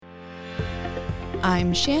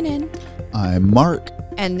I'm Shannon. I'm Mark.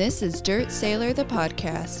 And this is Dirt Sailor, the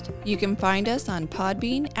podcast. You can find us on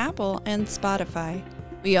Podbean, Apple, and Spotify.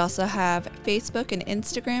 We also have Facebook and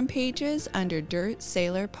Instagram pages under Dirt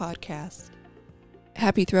Sailor Podcast.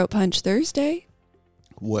 Happy Throat Punch Thursday.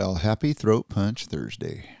 Well, happy Throat Punch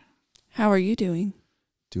Thursday. How are you doing?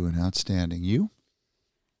 Doing outstanding. You?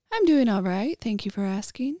 I'm doing all right. Thank you for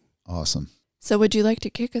asking. Awesome. So would you like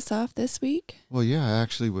to kick us off this week? Well, yeah, I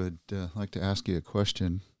actually would like to ask you a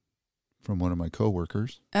question from one of my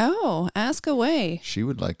coworkers. Oh, ask away. She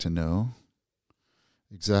would like to know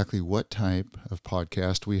exactly what type of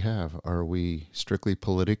podcast we have. Are we strictly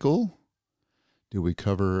political? Do we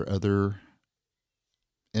cover other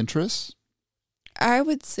interests? I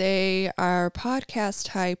would say our podcast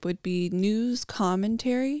type would be news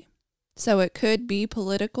commentary. So it could be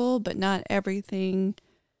political, but not everything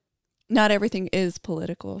is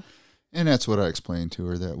political. And that's what I explained to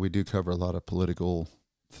her, that we do cover a lot of political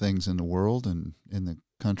things in the world and in the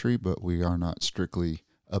country, but we are not strictly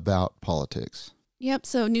about politics. Yep,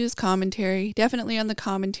 so news commentary. Definitely on the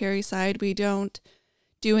commentary side, we don't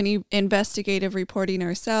do any investigative reporting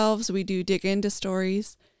ourselves. We do dig into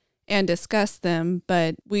stories and discuss them,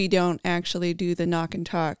 but we don't actually do the knock and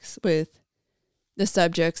talks with the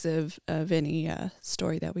subjects of any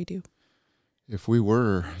story that we do. If we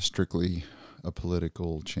were strictly a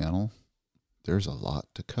political channel, there's a lot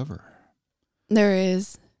to cover. There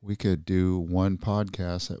is. We could do one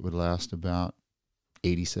podcast that would last about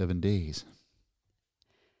 87 days.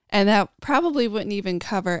 And that probably wouldn't even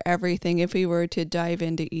cover everything if we were to dive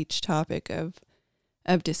into each topic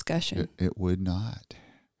of discussion. It would not.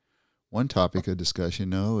 One topic of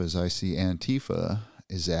discussion, though, is I see Antifa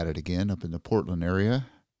is at it again up in the Portland area.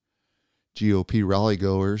 GOP rally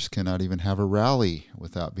goers cannot even have a rally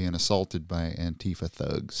without being assaulted by Antifa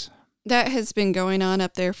thugs. That has been going on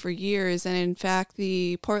up there for years. And in fact,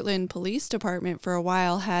 the Portland Police Department for a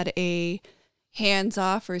while had a hands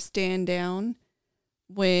off or stand down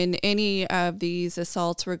when any of these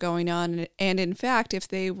assaults were going on. And in fact, if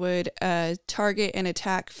they would target and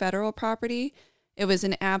attack federal property, it was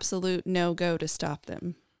an absolute no-go to stop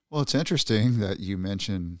them. Well, it's interesting that you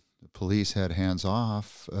mentioned the police had hands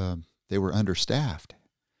off. They were understaffed,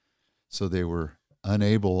 so they were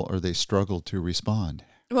unable or they struggled to respond.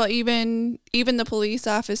 Well, even the police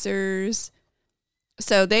officers,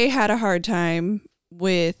 so they had a hard time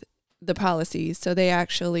with the policies, so they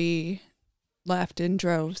actually left in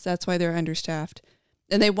droves. That's why they're understaffed.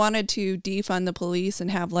 And they wanted to defund the police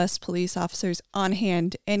and have less police officers on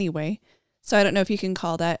hand anyway. So I don't know if you can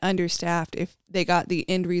call that understaffed if they got the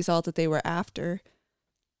end result that they were after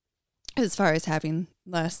as far as having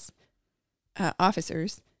less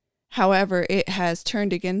officers. However, it has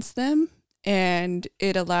turned against them, and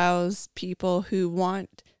it allows people who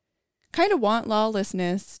want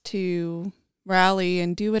lawlessness to rally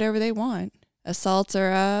and do whatever they want. Assaults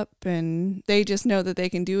are up, and they just know that they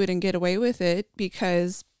can do it and get away with it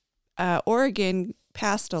because Oregon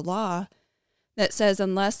passed a law that says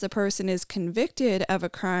unless the person is convicted of a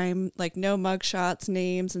crime, like no mugshots,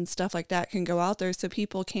 names, and stuff like that can go out there, so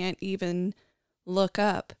people can't even look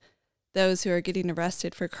up those who are getting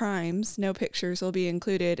arrested for crimes. No pictures will be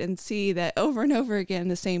included, and see that over and over again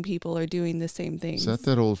the same people are doing the same things. Is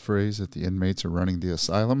that old phrase that the inmates are running the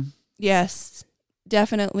asylum? Yes,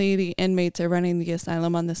 definitely the inmates are running the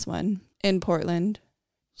asylum on this one in Portland.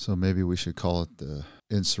 So maybe we should call it the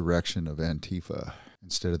insurrection of Antifa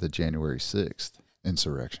instead of the January 6th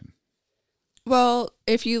insurrection. Well,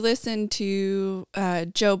 if you listen to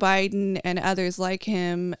Joe Biden and others like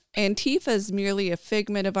him, Antifa is merely a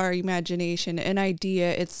figment of our imagination, an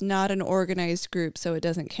idea. It's not an organized group, so it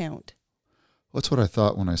doesn't count. Well, that's what I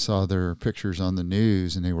thought when I saw their pictures on the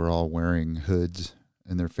news and they were all wearing hoods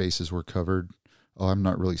and their faces were covered. Oh, I'm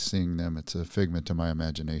not really seeing them. It's a figment of my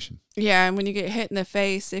imagination. Yeah, and when you get hit in the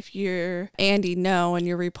face, if you're Andy No and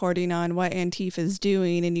you're reporting on what Antifa's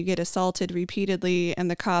doing and you get assaulted repeatedly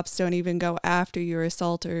and the cops don't even go after your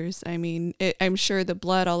assaulters, I mean, I'm sure the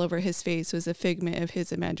blood all over his face was a figment of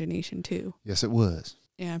his imagination too. Yes, it was.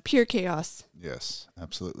 Yeah, pure chaos. Yes,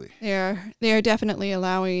 absolutely. They are definitely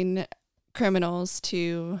allowing criminals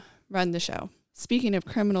to run the show. Speaking of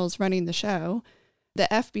criminals running the show, the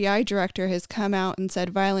FBI director has come out and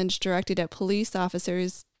said violence directed at police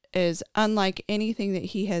officers is unlike anything that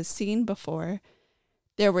he has seen before.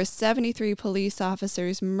 There were 73 police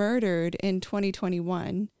officers murdered in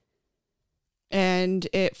 2021, and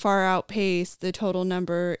it far outpaced the total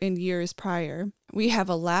number in years prior. We have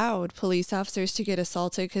allowed police officers to get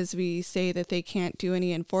assaulted because we say that they can't do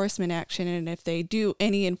any enforcement action, and if they do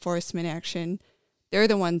any enforcement action, they're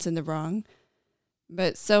the ones in the wrong.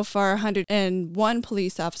 But so far, 101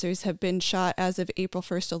 police officers have been shot as of April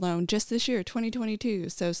 1st alone, just this year, 2022.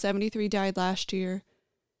 So 73 died last year.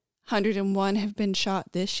 101 have been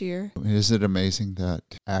shot this year. Is it amazing that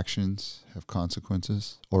actions have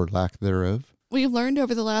consequences or lack thereof? We've learned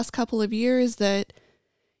over the last couple of years that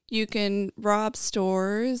you can rob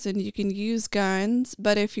stores and you can use guns,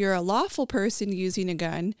 but if you're a lawful person using a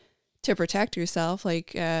gun to protect yourself,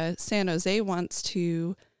 like San Jose wants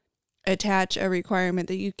to attach a requirement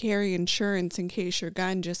that you carry insurance in case your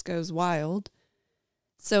gun just goes wild.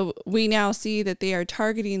 So we now see that they are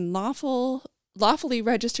targeting lawfully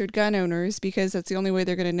registered gun owners because that's the only way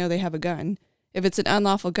they're going to know they have a gun. If it's an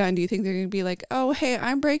unlawful gun, do you think they're going to be like, oh, hey,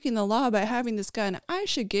 I'm breaking the law by having this gun. I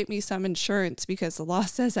should get me some insurance because the law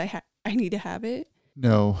says I need to have it?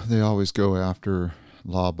 No, they always go after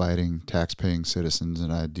law-abiding, tax-paying citizens,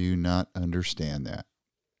 and I do not understand that.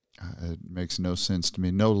 It makes no sense to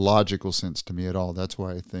me, no logical sense to me at all. That's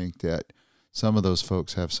why I think that some of those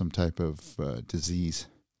folks have some type of disease.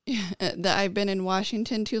 The I've been in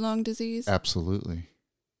Washington too long disease? Absolutely.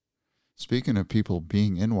 Speaking of people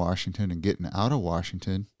being in Washington and getting out of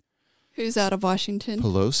Washington. Who's out of Washington?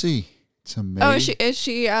 Pelosi. It's amazing. Oh, is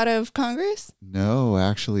she out of Congress? No,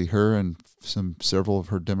 actually, her and several of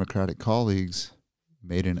her Democratic colleagues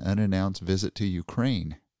made an unannounced visit to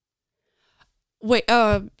Ukraine. Wait,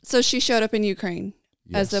 so she showed up in Ukraine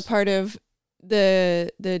as a part of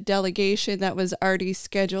the delegation that was already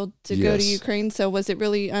scheduled to go to Ukraine. So was it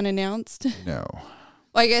really unannounced? No.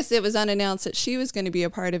 Well, I guess it was unannounced that she was going to be a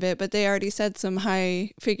part of it, but they already said some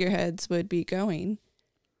high figureheads would be going.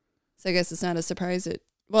 So I guess it's not a surprise. It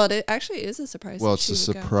actually is a surprise. Well, it's a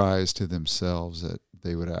surprise to themselves that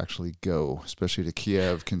they would actually go, especially to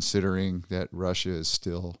Kiev, considering that Russia is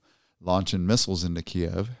still launching missiles into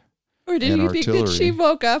Kiev. Or did you think that she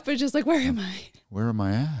woke up and just like, where am I? Where am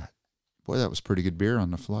I at? Boy, that was pretty good beer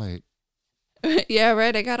on the flight. Yeah,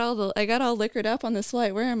 right. I got all liquored up on this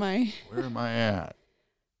flight. Where am I? Where am I at?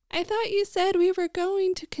 I thought you said we were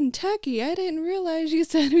going to Kentucky. I didn't realize you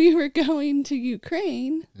said we were going to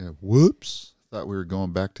Ukraine. Yeah, whoops. Thought we were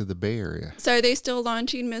going back to the Bay Area. So are they still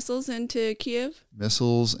launching missiles into Kiev?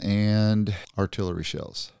 Missiles and artillery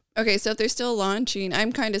shells. Okay, so if they're still launching,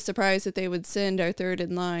 I'm kind of surprised that they would send our third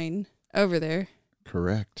in line over there.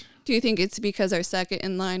 Correct. Do you think it's because our second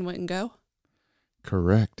in line wouldn't go?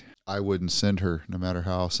 Correct. I wouldn't send her, no matter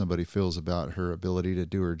how somebody feels about her ability to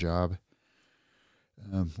do her job.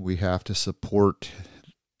 We have to support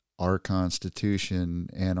our Constitution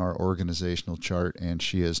and our organizational chart, and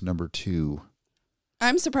she is number 2.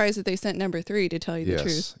 I'm surprised that they sent number 3, to tell you the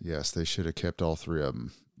truth. Yes, they should have kept all 3 of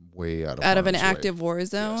them way out of an active war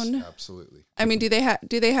zone. Yes, absolutely. I mean, do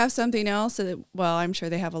they have something else that, well, I'm sure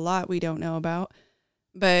they have a lot we don't know about,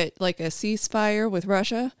 but like a ceasefire with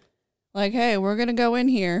Russia? Like, hey, we're going to go in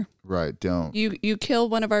here. Right, don't. You kill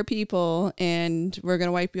one of our people and we're going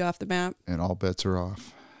to wipe you off the map. And all bets are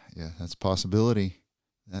off. Yeah, that's a possibility.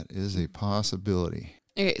 That is a possibility.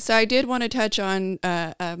 Okay, so I did want to touch on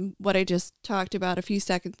what I just talked about a few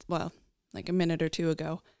seconds, well, like a minute or two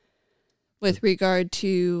ago, with regard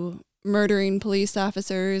to murdering police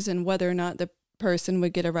officers and whether or not the person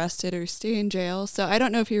would get arrested or stay in jail. So I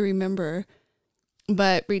don't know if you remember,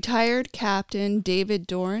 but retired Captain David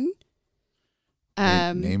Dorn.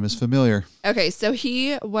 Name is familiar. Okay, so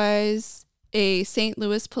he was a St.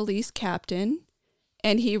 Louis police captain,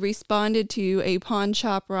 and he responded to a pawn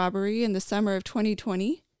shop robbery in the summer of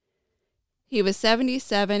 2020. He was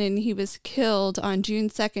 77, and he was killed on June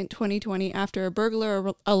 2nd, 2020, after a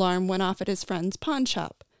burglar alarm went off at his friend's pawn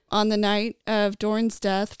shop. On the night of Dorn's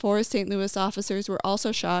death, 4 St. Louis officers were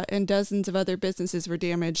also shot, and dozens of other businesses were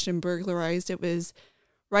damaged and burglarized. It was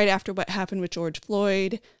right after what happened with George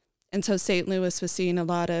Floyd. And so St. Louis was seeing a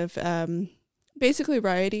lot of basically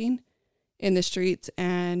rioting in the streets,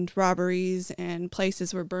 and robberies, and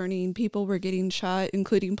places were burning. People were getting shot,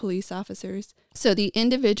 including police officers. So the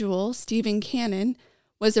individual, Stephen Cannon,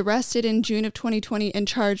 was arrested in June of 2020 and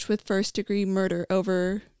charged with first-degree murder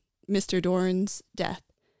over Mr. Dorn's death.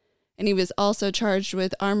 And he was also charged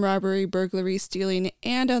with armed robbery, burglary, stealing,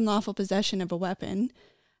 and unlawful possession of a weapon.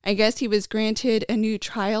 I guess he was granted a new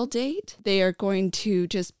trial date. They are going to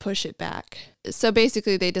just push it back. So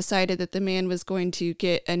basically they decided that the man was going to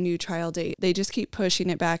get a new trial date. They just keep pushing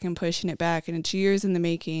it back, and it's years in the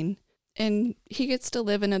making. And he gets to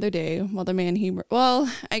live another day while the man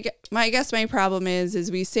I guess my problem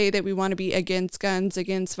is we say that we want to be against guns,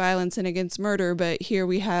 against violence, and against murder, but here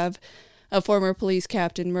we have a former police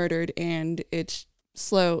captain murdered, and it's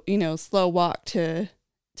slow walk to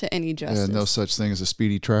any justice. No such thing as a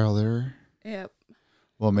speedy trial there? Yep.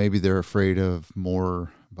 Well, maybe they're afraid of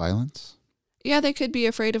more violence? Yeah, they could be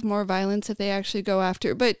afraid of more violence if they actually go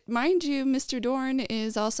after. But mind you, Mr. Dorn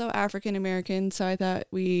is also African American, so I thought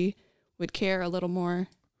we would care a little more.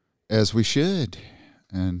 As we should.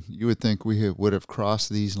 And you would think would have crossed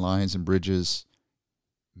these lines and bridges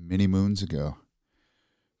many moons ago.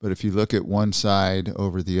 But if you look at one side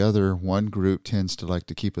over the other, one group tends to like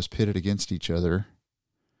to keep us pitted against each other.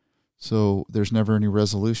 So there's never any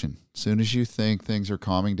resolution. As soon as you think things are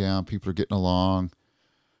calming down, people are getting along,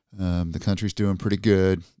 the country's doing pretty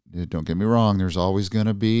good. Don't get me wrong, there's always going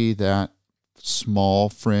to be that small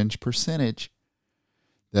fringe percentage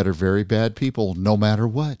that are very bad people no matter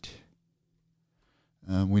what.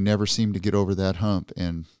 We never seem to get over that hump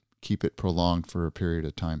and keep it prolonged for a period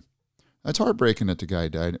of time. It's heartbreaking that the guy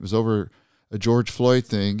died. It was over a George Floyd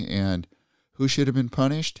thing, and who should have been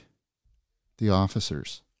punished? The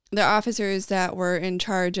officers. The officers that were in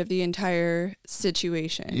charge of the entire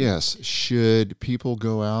situation. Yes. Should people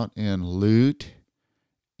go out and loot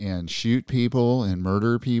and shoot people and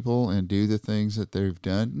murder people and do the things that they've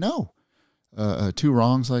done? No. Two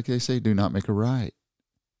wrongs, like they say, do not make a right.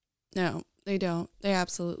 No, they don't. They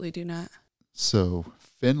absolutely do not. So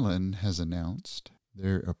Finland has announced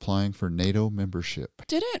they're applying for NATO membership.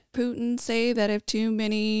 Didn't Putin say that if too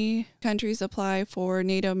many countries apply for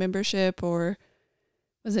NATO membership, or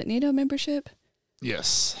was it NATO membership?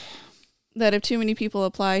 Yes. That if too many people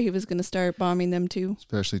apply, he was going to start bombing them too?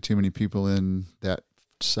 Especially too many people in that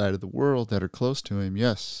side of the world that are close to him.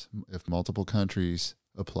 Yes, if multiple countries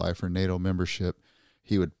apply for NATO membership,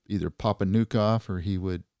 he would either pop a nuke off or he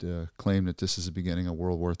would claim that this is the beginning of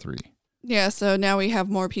World War III. Yeah, so now we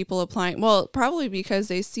have more people applying. Well, probably because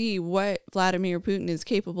they see what Vladimir Putin is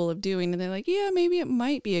capable of doing, and they're like, yeah, maybe it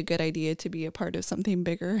might be a good idea to be a part of something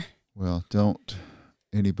bigger. Well, don't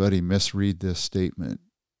anybody misread this statement.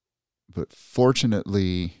 But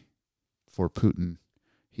fortunately for Putin,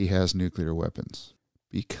 he has nuclear weapons.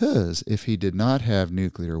 Because if he did not have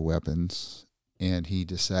nuclear weapons and he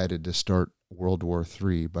decided to start World War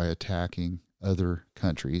III by attacking other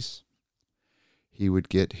countries, he would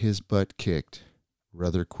get his butt kicked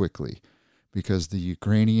rather quickly, because the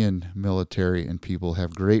Ukrainian military and people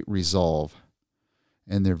have great resolve,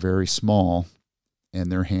 and they're very small,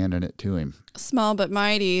 and they're handing it to him. Small but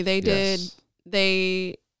mighty. They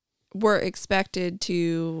were expected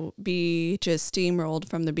to be just steamrolled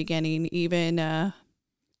from the beginning. Even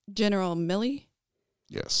General Milley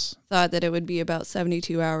thought that it would be about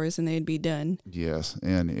 72 hours and they'd be done. Yes,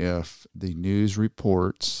 and if the news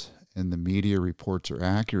reports and the media reports are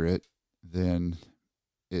accurate, then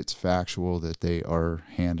it's factual that they are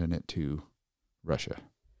handing it to Russia.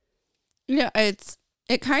 Yeah, it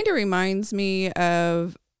kind of reminds me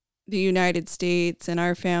of the United States and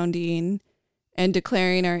our founding and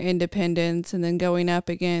declaring our independence, and then going up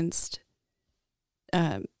against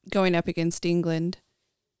England.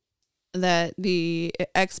 That the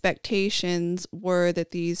expectations were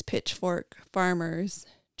that these pitchfork farmers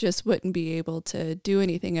just wouldn't be able to do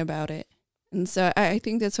anything about it. And so I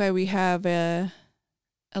think that's why we have a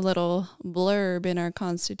little blurb in our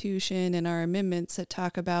Constitution and our amendments that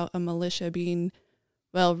talk about a militia being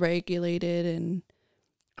well regulated and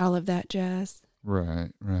all of that jazz. Right.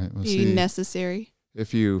 Well, being necessary.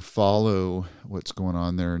 If you follow what's going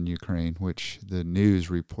on there in Ukraine, which the news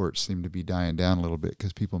reports seem to be dying down a little bit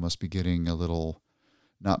because people must be getting a little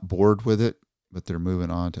not bored with it, but they're moving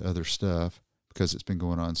on to other stuff because it's been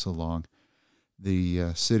going on so long.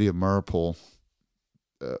 The city of Mariupol,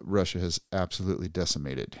 Russia has absolutely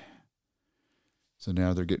decimated. So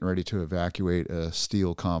now they're getting ready to evacuate a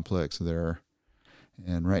steel complex there.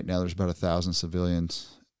 And right now there's about 1,000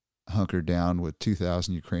 civilians hunkered down with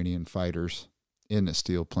 2,000 Ukrainian fighters in the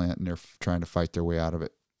steel plant, and they're trying to fight their way out of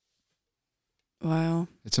it. Wow.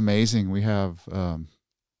 It's amazing. We have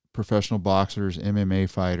professional boxers, MMA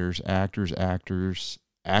fighters, actresses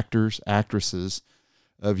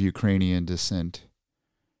of Ukrainian descent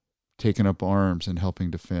taking up arms and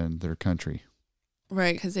helping defend their country.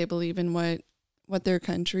 Right, because they believe in what their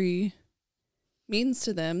country means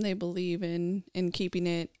to them. They believe in keeping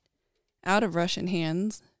it out of Russian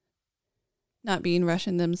hands, not being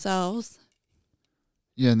Russian themselves.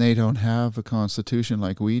 Yeah, and they don't have a constitution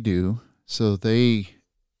like we do, so they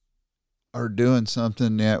are doing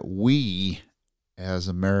something that we as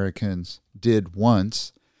Americans did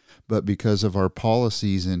once, but because of our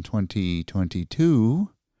policies in 2022,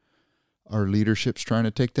 our leadership's trying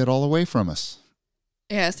to take that all away from us.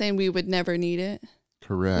 Yeah, saying we would never need it.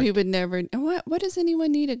 Correct. We would never. What does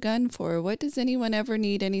anyone need a gun for? What does anyone ever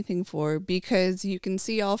need anything for? Because you can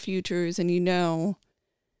see all futures and you know.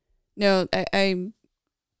 No,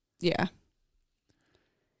 yeah.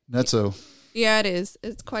 Nutso. Yeah, it is.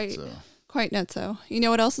 It's quite Quite nutso. You know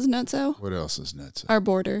what else is nutso? What else is nuts? Our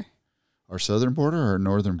border. Our southern border, our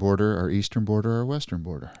northern border, our eastern border, our western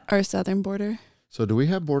border. Our southern border. So do we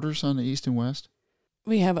have borders on the east and west?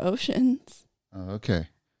 We have oceans. Oh, okay.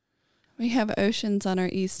 We have oceans on our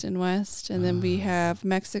east and west, and then we have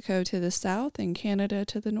Mexico to the south and Canada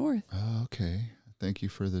to the north. Oh, okay. Thank you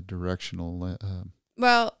for the directional.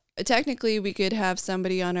 Well, technically, we could have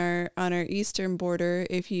somebody on our eastern border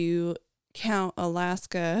if you count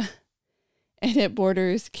Alaska, and it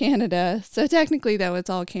borders Canada. So technically, though, it's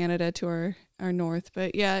all Canada to our north.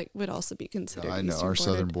 But yeah, it would also be considered. I know our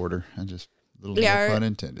southern border. I just little Yeah, no our- pun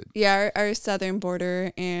intended. Yeah, our southern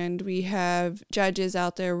border, and we have judges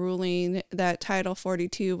out there ruling that Title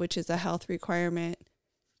 42, which is a health requirement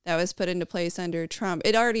that was put into place under Trump.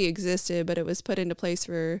 It already existed, but it was put into place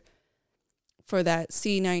for that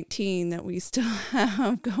C-19 that we still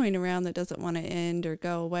have going around that doesn't want to end or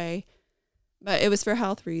go away. But it was for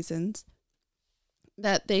health reasons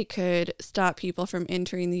that they could stop people from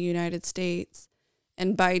entering the United States.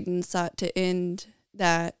 And Biden sought to end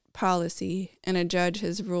that policy, and a judge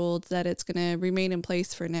has ruled that it's going to remain in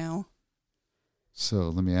place for now. So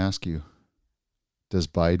let me ask you, does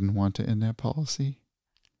Biden want to end that policy?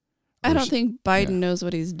 I Or don't s- think Biden yeah. knows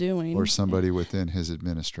what he's doing. Or somebody within his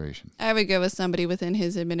administration? I would go with somebody within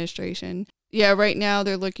his administration. Yeah, right now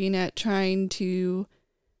they're looking at trying to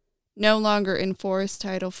no longer enforce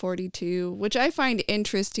Title 42, which I find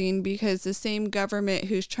interesting because the same government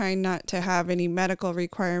who's trying not to have any medical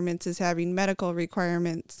requirements is having medical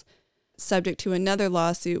requirements subject to another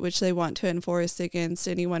lawsuit, which they want to enforce against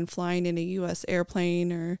anyone flying in a U.S.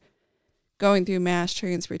 airplane or going through mass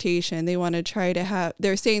transportation. They want to try to have,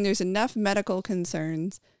 they're saying there's enough medical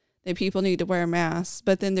concerns that people need to wear masks,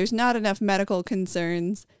 but then there's not enough medical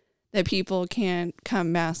concerns that people can't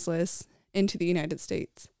come maskless into the United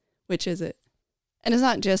States. Which is it? And it's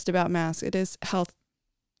not just about masks. It is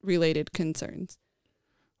health-related concerns.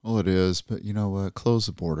 Well, it is, but you know what? Close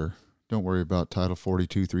the border. Don't worry about Title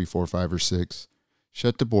 42, 3, 4, 5, or 6.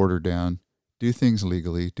 Shut the border down. Do things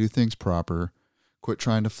legally. Do things proper. Quit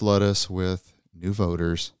trying to flood us with new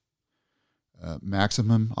voters.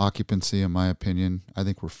 Maximum occupancy, in my opinion. I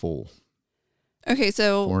think we're full Okay,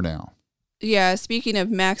 so for now. yeah, speaking of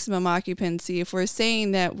maximum occupancy, if we're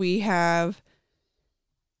saying that we have,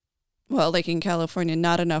 well, like in California,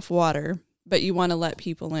 not enough water, but you want to let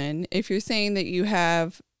people in. If you're saying that you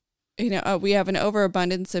have, we have an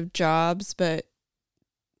overabundance of jobs, but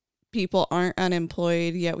people aren't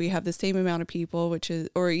unemployed, yet we have the same amount of people,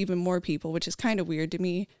 or even more people, which is kind of weird to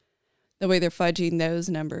me, the way they're fudging those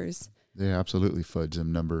numbers. They absolutely fudge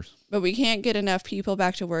them numbers. But we can't get enough people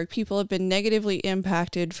back to work. People have been negatively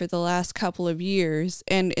impacted for the last couple of years.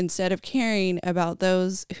 And instead of caring about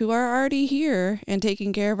those who are already here and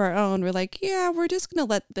taking care of our own, we're like, yeah, we're just going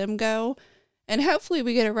to let them go. And hopefully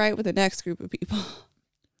we get it right with the next group of people.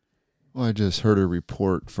 Well, I just heard a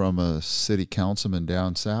report from a city councilman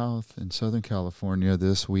down south in Southern California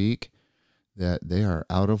this week that they are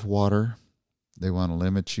out of water. They want to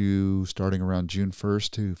limit you starting around June 1st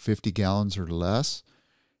to 50 gallons or less.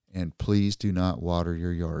 And please do not water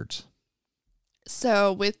your yards.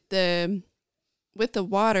 So with the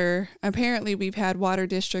water, apparently we've had water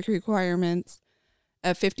district requirements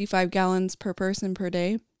of 55 gallons per person per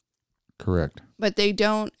day. Correct. But they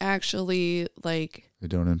don't actually They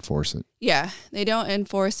don't enforce it. Yeah, they don't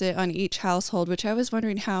enforce it on each household, which I was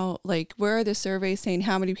wondering how, where are the surveys saying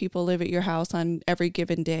how many people live at your house on every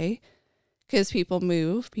given day? Because people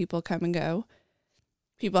move, people come and go.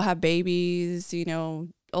 People have babies,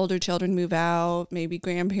 older children move out, maybe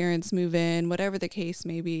grandparents move in, whatever the case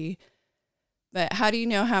may be. But how do you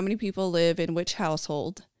know how many people live in which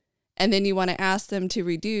household? And then you want to ask them to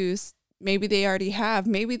reduce. Maybe they already have.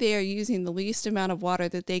 Maybe they are using the least amount of water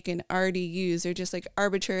that they can already use. They're just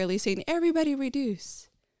arbitrarily saying, everybody reduce.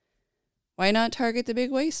 Why not target the big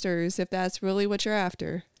wasters if that's really what you're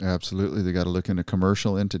after? Absolutely. They got to look into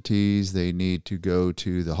commercial entities. They need to go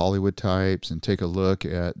to the Hollywood types and take a look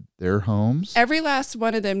at their homes. Every last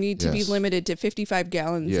one of them need to be Yes. limited to 55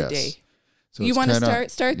 gallons a day. So You it's want to kinda-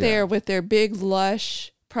 start yeah. there with their big,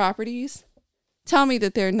 lush properties? Tell me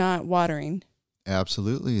that they're not watering.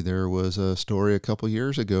 Absolutely. There was a story a couple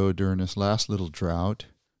years ago during this last little drought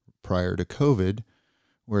prior to COVID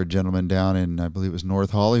where a gentleman down in, I believe it was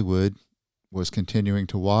North Hollywood, was continuing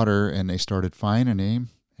to water, and they started fining him.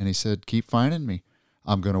 And he said, keep fining me.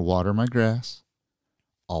 I'm going to water my grass.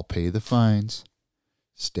 I'll pay the fines.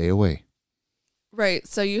 Stay away. Right.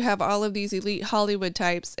 So you have all of these elite Hollywood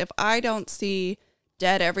types. If I don't see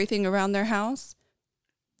dead everything around their house,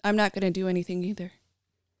 I'm not going to do anything either.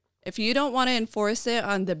 If you don't want to enforce it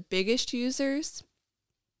on the biggest users,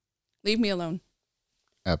 Leave me alone.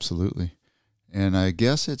 Absolutely. And I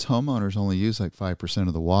guess it's homeowners only use like 5%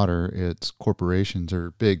 of the water. It's corporations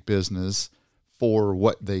or big business for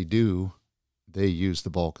what they do. They use the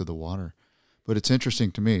bulk of the water. But it's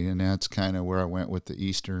interesting to me, and that's kind of where I went with the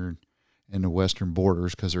eastern and the western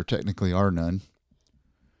borders, because there technically are none.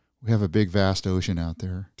 We have a big, vast ocean out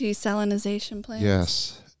there. Desalinization plants?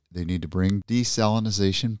 Yes. They need to bring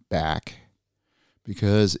desalinization back,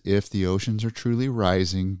 because if the oceans are truly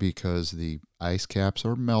rising because the ice caps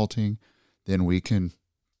are melting, then we can,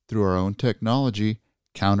 through our own technology,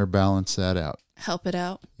 counterbalance that out. Help it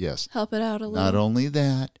out. Yes. Help it out a little. Not only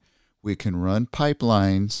that, we can run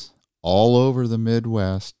pipelines all over the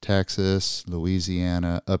Midwest, Texas,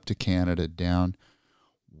 Louisiana, up to Canada, down.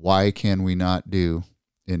 Why can we not do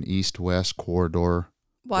an east-west corridor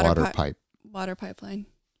water pipe? Water pipeline.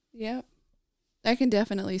 Yep. I can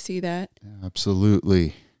definitely see that.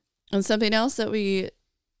 Absolutely. And something else that we,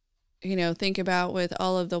 think about with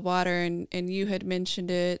all of the water, and you had mentioned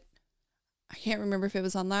it, I can't remember if it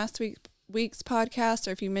was on last week's podcast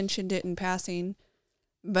or if you mentioned it in passing,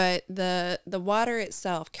 but the water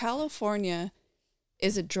itself, California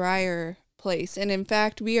is a drier place. And in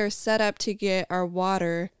fact, we are set up to get our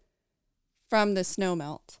water from the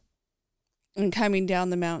snowmelt and coming down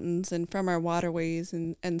the mountains and from our waterways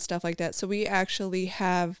and stuff like that. So we actually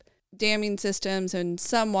have damming systems and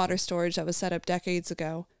some water storage that was set up decades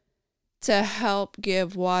ago to help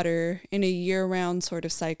give water in a year-round sort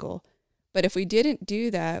of cycle. But if we didn't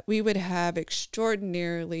do that, we would have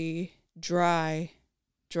extraordinarily dry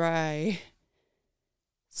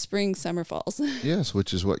spring, summer, falls. Yes,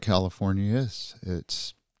 which is what California is.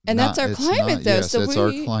 That's our climate, though. Yes, it's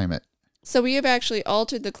our climate. So we have actually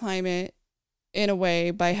altered the climate in a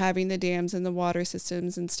way by having the dams and the water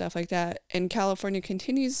systems and stuff like that. And California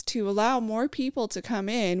continues to allow more people to come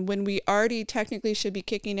in when we already technically should be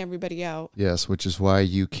kicking everybody out. Yes, which is why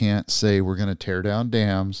you can't say we're going to tear down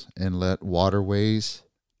dams and let waterways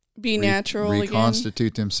be natural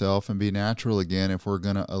reconstitute themselves and be natural again if we're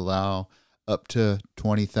going to allow up to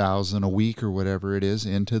 20,000 a week or whatever it is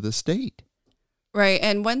into the state. Right.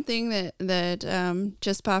 And one thing that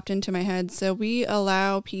just popped into my head, so we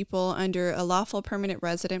allow people under a lawful permanent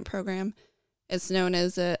resident program. It's known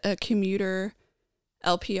as a commuter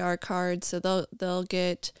LPR card. So they'll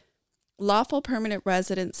get lawful permanent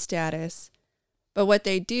resident status. But what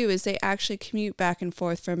they do is they actually commute back and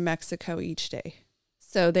forth from Mexico each day.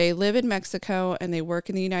 So they live in Mexico and they work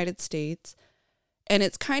in the United States. And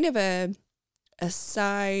it's kind of a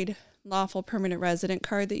side lawful permanent resident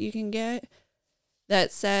card that you can get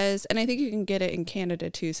that says, and I think you can get it in Canada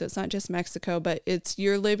too, so it's not just Mexico, but it's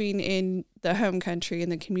you're living in the home country and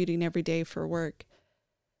then commuting every day for work.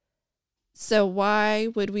 So why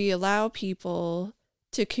would we allow people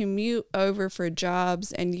to commute over for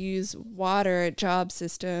jobs and use water at job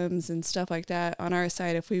systems and stuff like that on our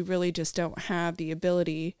side if we really just don't have the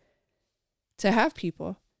ability to have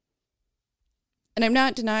people? And I'm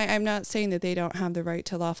not saying that they don't have the right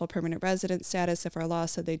to lawful permanent resident status. If our law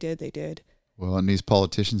said they did, they did. Well, in these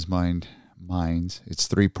politicians' minds, it's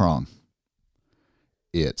three-pronged.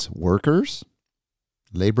 It's workers,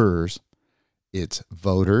 laborers, it's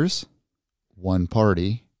voters, one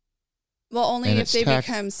party. Well, only if they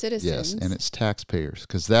become citizens. Yes, and it's taxpayers,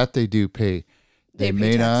 because that they do pay. They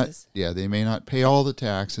may taxes. They may not pay all the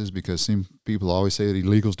taxes, because some people always say that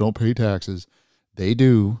illegals don't pay taxes. They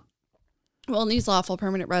do. Well, and these lawful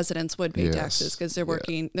permanent residents would pay taxes because they're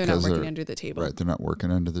working. They're not working under the table. Right, they're not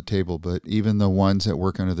working under the table. But even the ones that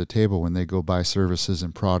work under the table, when they go buy services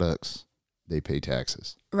and products, they pay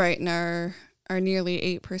taxes. Right, and are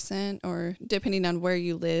nearly 8%, or depending on where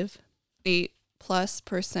you live,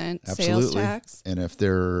 8+% sales tax. And if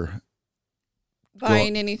they're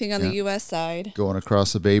buying anything on the U.S. side, going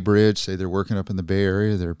across the Bay Bridge, say they're working up in the Bay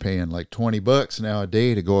Area, they're paying like $20 now a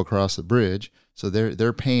day to go across the bridge. So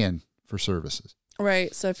they're paying for services.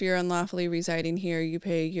 Right. So if you're unlawfully residing here, you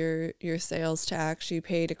pay your sales tax, you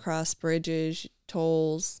pay to cross bridges,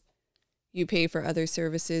 tolls, you pay for other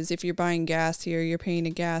services. If you're buying gas here, you're paying a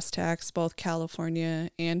gas tax, both California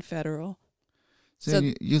and federal. So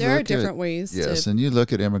there are different ways. Yes, and you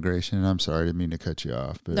look at immigration, and I'm sorry, I didn't mean to cut you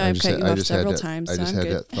off, but I've cut you off several times. I just had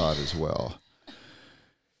that thought as well.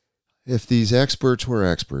 If these experts were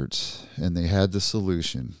experts and they had the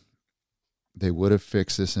solution, they would have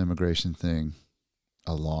fixed this immigration thing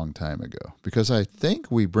a long time ago. Because I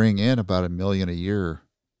think we bring in about 1 million a year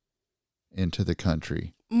into the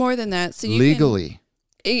country. More than that. So legally.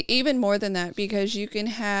 Even more than that, because you can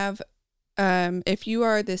have, if you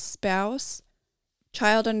are the spouse,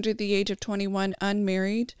 child under the age of 21,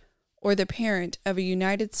 unmarried, or the parent of a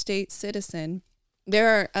United States citizen, There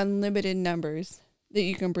are unlimited numbers that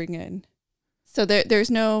you can bring in. So there's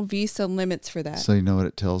no visa limits for that. So you know what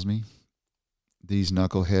it tells me? These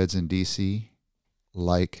knuckleheads in D.C.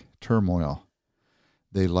 like turmoil.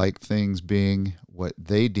 They like things being what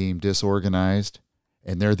they deem disorganized,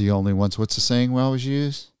 and they're the only ones. What's the saying we always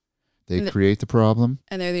use? They create the problem.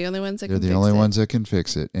 And they're the only ones that can fix it. They're the only ones that can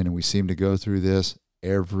fix it. And we seem to go through this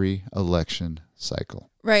every election cycle.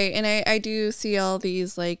 Right. And I do see all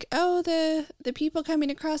these like, oh, the people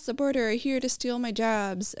coming across the border are here to steal my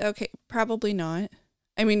jobs. Okay, probably not.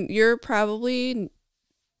 I mean, you're probably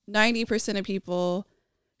 90% of people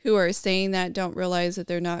who are saying that don't realize that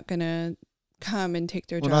they're not going to come and take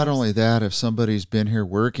their jobs. Well, not only that, if somebody's been here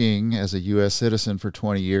working as a U.S. citizen for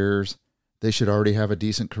 20 years, they should already have a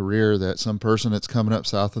decent career. That some person that's coming up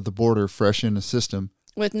south of the border, fresh in the system,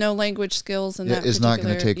 with no language skills and that is not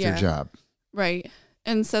going to take their job. Right.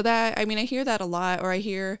 And so that, I mean, I hear that a lot, or I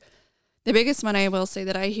hear the biggest one I will say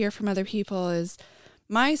that I hear from other people is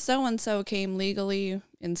my so-and-so came legally,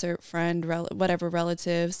 insert friend, whatever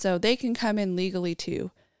relative, so they can come in legally too.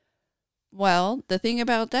 Well, the thing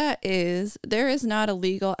about that is there is not a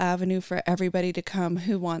legal avenue for everybody to come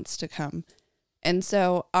who wants to come. And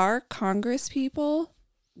so our Congress people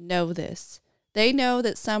know this. They know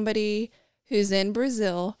that somebody who's in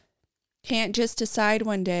Brazil can't just decide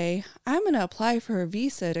one day, I'm going to apply for a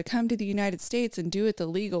visa to come to the United States and do it the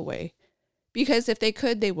legal way. Because if they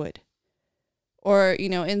could, they would. Or,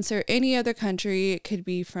 insert any other country. It could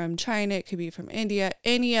be from China. It could be from India,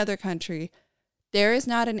 any other country. There is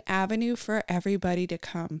not an avenue for everybody to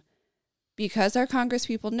come. Because our Congress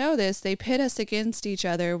people know this, they pit us against each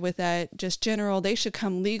other with that just general, they should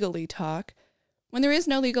come legally talk, when there is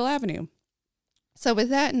no legal avenue. So with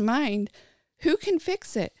that in mind, who can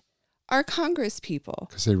fix it? Our Congress people.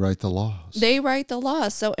 Because they write the laws. They write the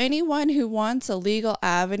laws. So anyone who wants a legal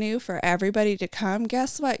avenue for everybody to come,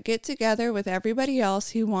 guess what? Get together with everybody else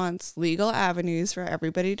who wants legal avenues for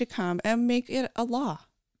everybody to come and make it a law.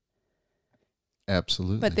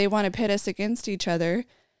 Absolutely. But they want to pit us against each other.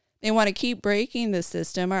 They want to keep breaking the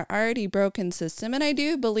system, our already broken system. And I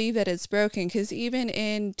do believe that it's broken because even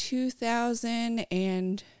in 2000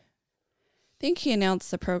 and I think he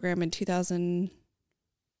announced the program in 2000,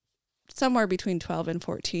 somewhere between 12 and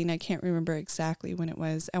 14. I can't remember exactly when it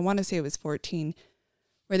was. I want to say it was 14,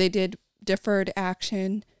 where they did deferred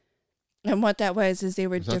action. And what that was is they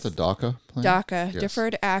were... Is that the DACA plan? DACA, yes.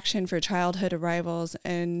 Deferred action for childhood arrivals.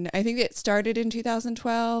 And I think it started in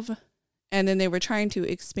 2012, and then they were trying to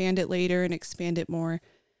expand it later and expand it more.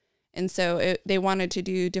 And so they wanted to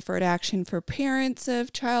do deferred action for parents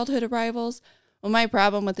of childhood arrivals. Well, my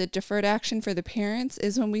problem with the deferred action for the parents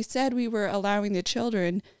is when we said we were allowing the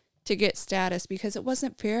children to get status because it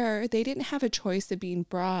wasn't fair. They didn't have a choice of being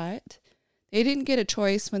brought. They didn't get a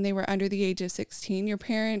choice when they were under the age of 16. Your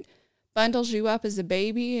parent bundles you up as a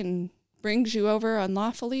baby and brings you over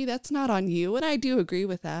unlawfully. That's not on you. And I do agree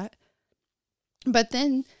with that. But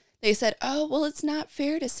then they said, oh, well, it's not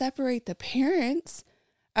fair to separate the parents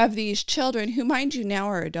of these children who, mind you, now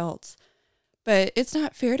are adults. But it's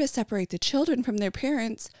not fair to separate the children from their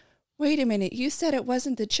parents. Wait a minute, you said it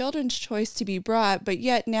wasn't the children's choice to be brought, but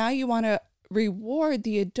yet now you want to reward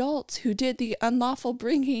the adults who did the unlawful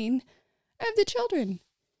bringing of the children.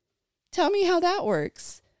 Tell me how that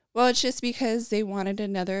works. Well, it's just because they wanted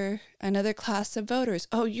another class of voters.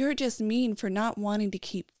 Oh, you're just mean for not wanting to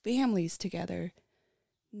keep families together.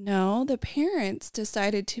 No, the parents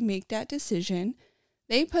decided to make that decision.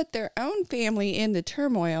 They put their own family in the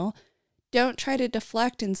turmoil. Don't try to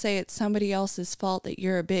deflect and say it's somebody else's fault that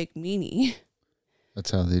you're a big meanie.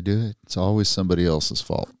 That's how they do it. It's always somebody else's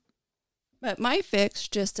fault. But my fix,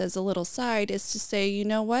 just as a little side, is to say, you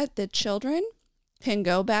know what? The children can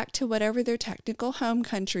go back to whatever their technical home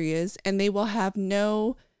country is, and they will have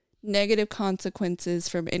no negative consequences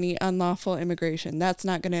from any unlawful immigration. That's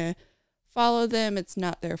not going to follow them. It's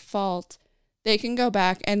not their fault. They can go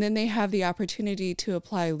back, and then they have the opportunity to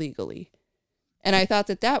apply legally. And I thought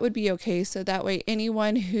that would be okay, so that way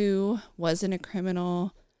anyone who wasn't a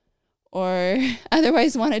criminal or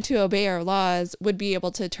otherwise wanted to obey our laws would be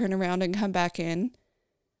able to turn around and come back in.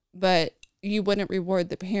 But you wouldn't reward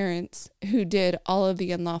the parents who did all of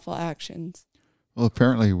the unlawful actions. Well,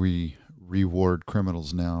 apparently we reward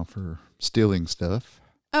criminals now for stealing stuff.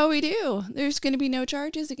 Oh, we do. There's going to be no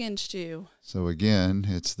charges against you. So again,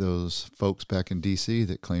 it's those folks back in D.C.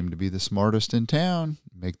 that claim to be the smartest in town,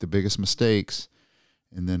 make the biggest mistakes,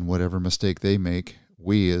 and then whatever mistake they make,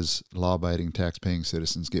 we as law-abiding, tax-paying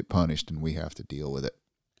citizens get punished, and we have to deal with it.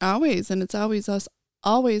 Always, and it's always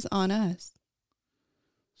on us.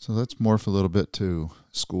 So let's morph a little bit to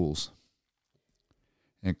schools.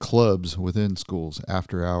 and clubs within schools,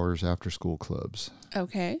 after hours, after school clubs.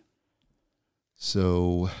 Okay.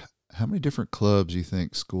 So how many different clubs do you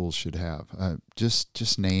think schools should have?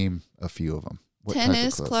 Just name a few of them. What type of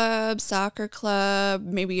Tennis club? club, soccer club,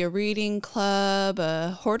 maybe a reading club,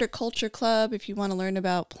 a horticulture club if you want to learn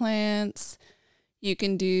about plants. You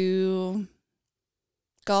can do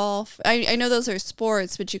golf. I know those are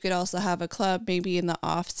sports, but you could also have a club maybe in the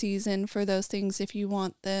off season for those things if you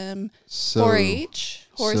want them. So, 4-H,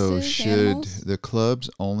 horses, so should animals. the clubs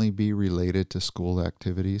only be related to school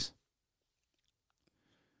activities?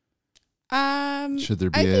 Should there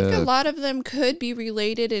be I think a lot of them could be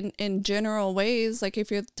related in general ways. Like if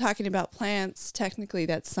you're talking about plants, technically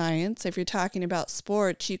that's science. If you're talking about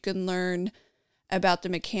sports, you can learn about the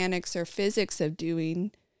mechanics or physics of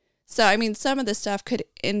doing. So, I mean, some of the stuff could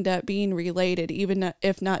end up being related, even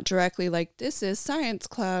if not directly, like this is science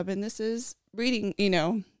club and this is reading,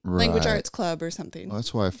 language Right. arts club or something. Well,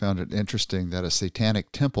 that's why I found it interesting that a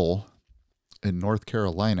satanic temple in North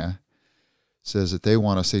Carolina says that they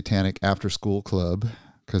want a satanic after-school club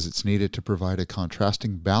because it's needed to provide a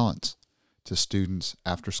contrasting balance to students'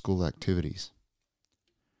 after-school activities.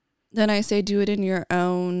 Then I say do it in your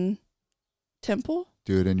own temple.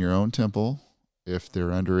 Do it in your own temple. If they're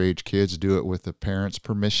underage kids, do it with the parents'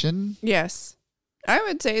 permission. Yes. I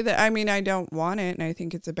would say that, I don't want it, and I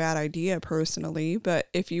think it's a bad idea personally, but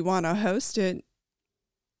if you want to host it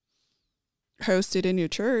in your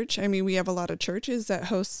church. We have a lot of churches that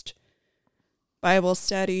host Bible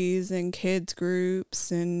studies and kids groups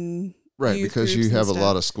and Right, youth because groups you and have a stuff.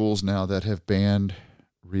 lot of schools now that have banned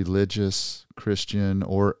religious, Christian,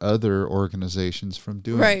 or other organizations from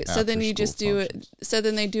doing Right, so then you just do functions. it. So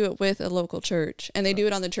then they do it with a local church, and they do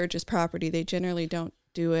it on the church's property. They generally don't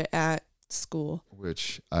do it at school.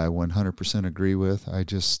 Which I 100% agree with. I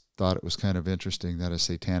just thought it was kind of interesting that a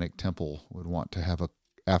satanic temple would want to have a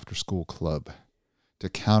after-school club to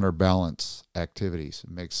counterbalance activities. It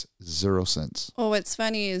makes zero sense. Well, what's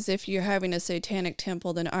funny is if you're having a satanic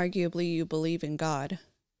temple, then arguably you believe in God.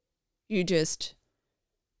 You just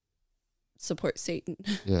support Satan.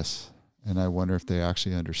 Yes, and I wonder if they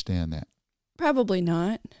actually understand that. Probably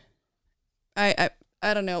not. I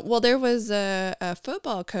don't know. Well, there was a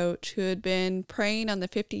football coach who had been praying on the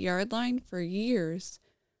 50-yard line for years.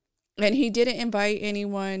 And he didn't invite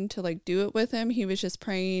anyone to do it with him. He was just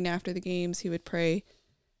praying after the games. He would pray.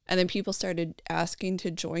 And then people started asking to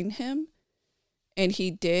join him. And he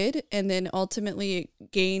did. And then ultimately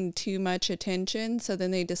it gained too much attention. So then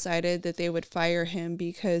they decided that they would fire him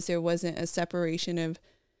because there wasn't a separation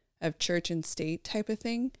of church and state type of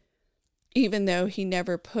thing. Even though he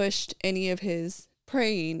never pushed any of his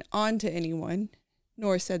praying onto anyone,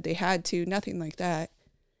 nor said they had to, nothing like that.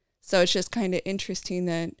 So it's just kind of interesting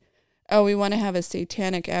that, we want to have a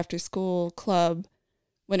satanic after-school club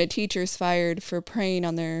when a teacher's fired for praying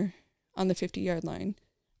on the 50-yard line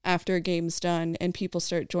after a game's done and people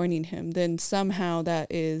start joining him, then somehow that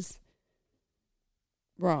is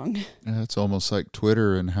wrong. It's almost like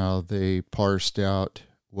Twitter and how they parsed out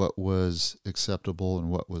what was acceptable and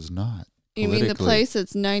what was not. You mean the place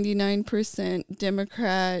that's 99%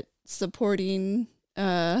 Democrat supporting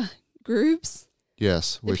groups?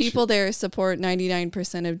 Yes. The people there support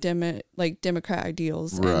 99% of Democrat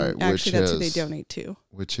ideals. Right. And actually, that's who they donate to.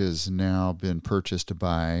 Which has now been purchased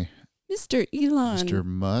by Mr. Elon. Mr.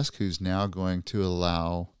 Musk, who's now going to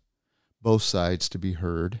allow both sides to be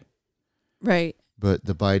heard. Right. But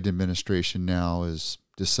the Biden administration now is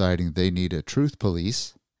deciding they need a truth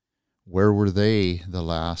police. Where were they the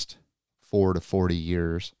last 4 to 40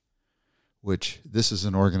 years? Which this is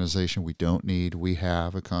an organization we don't need. We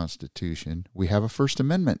have a Constitution. We have a First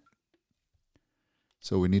Amendment.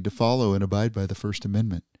 So we need to follow and abide by the First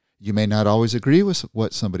Amendment. You may not always agree with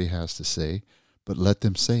what somebody has to say, but let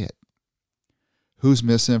them say it. Whose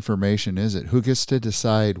misinformation is it? Who gets to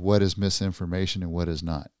decide what is misinformation and what is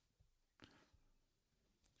not?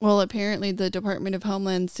 Well, apparently the Department of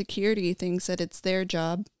Homeland Security thinks that it's their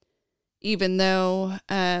job, even though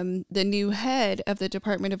the new head of the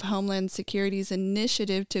Department of Homeland Security's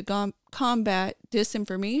initiative to combat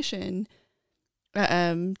disinformation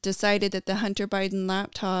decided that the Hunter Biden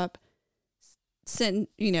laptop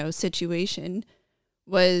situation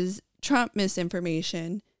was Trump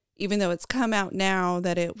misinformation, even though it's come out now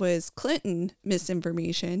that it was Clinton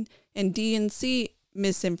misinformation and DNC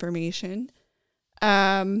misinformation.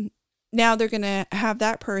 Now they're going to have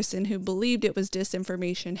that person who believed it was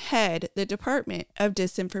disinformation head the Department of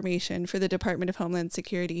Disinformation for the Department of Homeland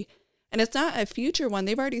Security. And it's not a future one.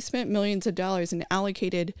 They've already spent millions of dollars and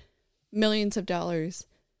allocated millions of dollars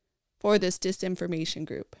for this disinformation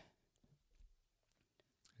group.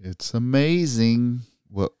 It's amazing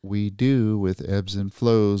what we do with ebbs and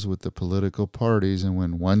flows with the political parties, and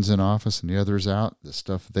when one's in office and the other's out, the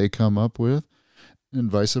stuff they come up with,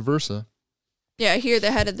 and vice versa. Yeah, here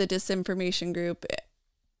the head of the disinformation group,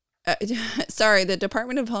 the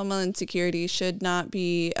Department of Homeland Security should not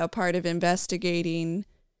be a part of investigating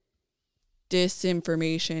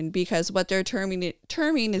disinformation, because what they're terming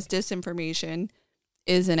as disinformation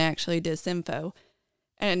isn't actually disinfo.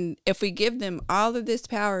 And if we give them all of this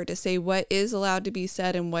power to say what is allowed to be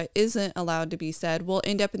said and what isn't allowed to be said, we'll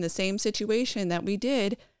end up in the same situation that we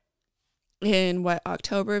did in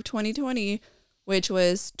October of 2020, which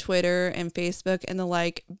was Twitter and Facebook and the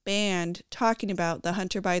like banned talking about the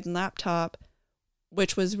Hunter Biden laptop,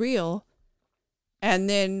 which was real, and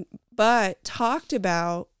then but talked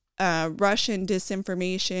about Russian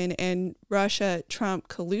disinformation and Russia-Trump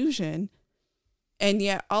collusion. And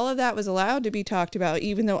yet all of that was allowed to be talked about,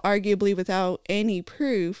 even though arguably without any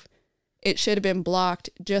proof, it should have been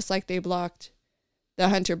blocked, just like they blocked the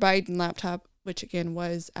Hunter Biden laptop, which again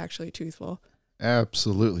was actually truthful.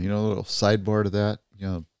 Absolutely. A little sidebar to that,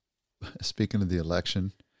 speaking of the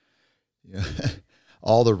election,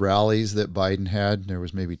 all the rallies that Biden had, there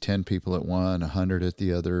was maybe 10 people at one, 100 at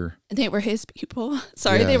the other. And they were his people.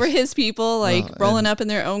 Sorry, They were his people, rolling up in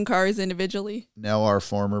their own cars individually. Now our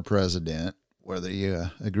former president, whether you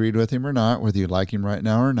agreed with him or not, whether you like him right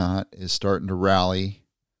now or not, is starting to rally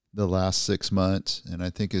the last 6 months. And I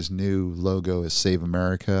think his new logo is Save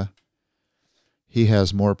America. He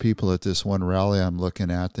has more people at this one rally I'm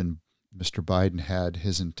looking at than Mr. Biden had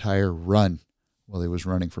his entire run while he was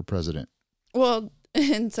running for president. Well,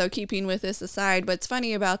 and so keeping with this aside, what's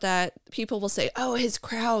funny about that, people will say, oh, his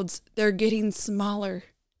crowds, they're getting smaller.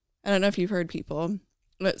 I don't know if you've heard people,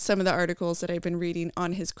 but some of the articles that I've been reading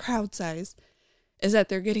on his crowd size is that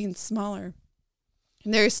they're getting smaller.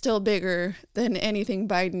 And they're still bigger than anything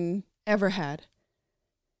Biden ever had.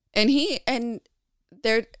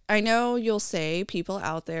 I know you'll say, people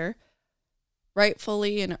out there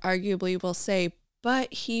rightfully and arguably will say,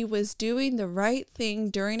 but he was doing the right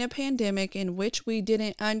thing during a pandemic in which we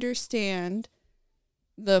didn't understand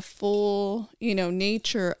the full,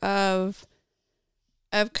 nature of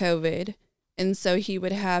COVID. And so he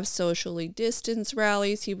would have socially distanced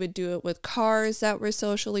rallies. He would do it with cars that were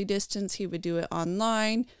socially distanced. He would do it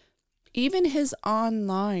online. Even his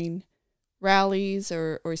online rallies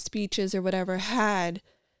or speeches or whatever had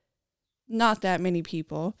not that many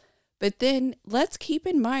people. But then let's keep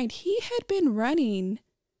in mind, he had been running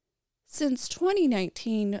since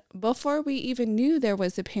 2019 before we even knew there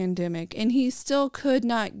was a pandemic, and he still could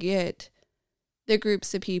not get the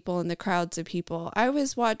groups of people and the crowds of people. I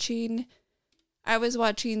was watching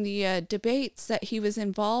the debates that he was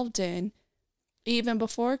involved in even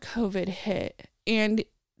before COVID hit, and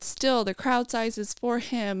still the crowd sizes for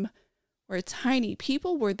him were tiny.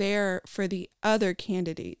 People were there for the other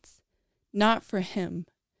candidates, not for him.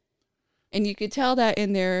 And you could tell that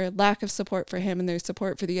in their lack of support for him and their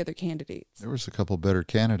support for the other candidates. There was a couple better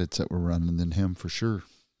candidates that were running than him for sure.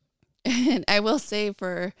 And I will say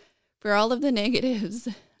for all of the negatives,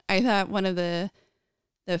 I thought one of the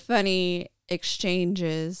funny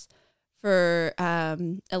exchanges for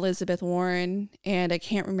Elizabeth Warren, and I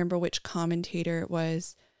can't remember which commentator it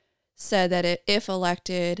was, said that if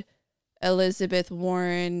elected, Elizabeth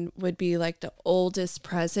Warren would be like the oldest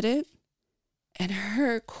president. And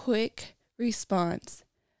her quick response,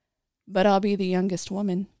 but I'll be the youngest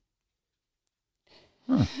woman.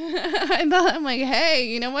 Huh. I'm like, hey,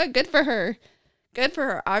 you know what? Good for her. Good for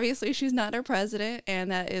her. Obviously, she's not our president, and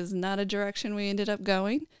that is not a direction we ended up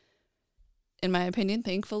going, in my opinion,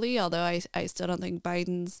 thankfully, although I still don't think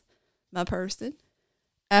Biden's my person.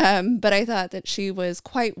 But I thought that she was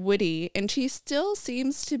quite witty, and she still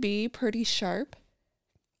seems to be pretty sharp.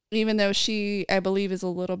 Even though she, I believe, is a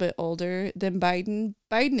little bit older than Biden.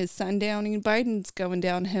 Biden is sundowning. Biden's going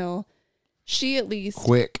downhill. She at least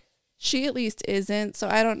isn't. So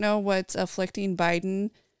I don't know what's afflicting Biden.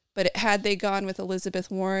 But had they gone with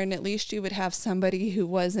Elizabeth Warren, at least you would have somebody who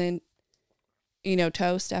wasn't,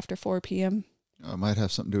 toast after 4 p.m. It might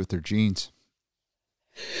have something to do with their genes.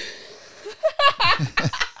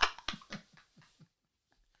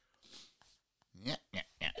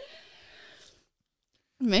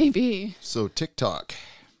 Maybe. So TikTok.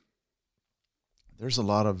 There's a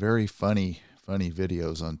lot of very funny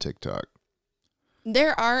videos on TikTok.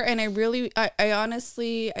 There are, and I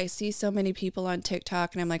honestly, I see so many people on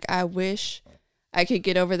TikTok, and I'm like, I wish I could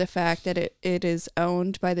get over the fact that it is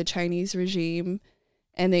owned by the Chinese regime,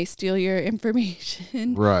 and they steal your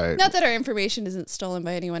information. Right. Not that our information isn't stolen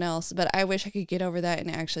by anyone else, but I wish I could get over that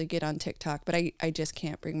and actually get on TikTok, but I just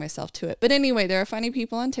can't bring myself to it. But anyway, there are funny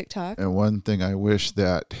people on TikTok. And one thing I wish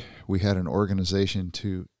that we had an organization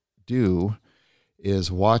to do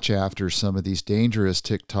is watch after some of these dangerous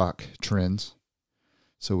TikTok trends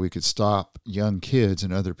so we could stop young kids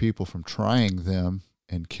and other people from trying them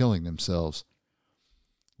and killing themselves.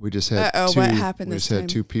 We just had what happened this time?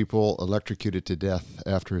 2 people electrocuted to death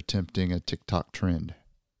after attempting a TikTok trend.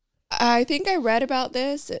 I think I read about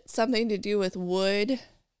this. It's something to do with wood.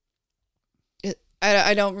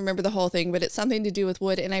 I don't remember the whole thing, but it's something to do with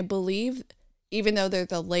wood. And I believe, even though they're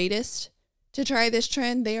the latest to try this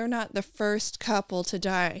trend, they are not the first couple to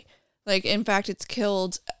die. Like, in fact, it's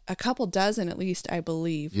killed a couple dozen at least, I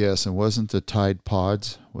believe. Yes, and wasn't the Tide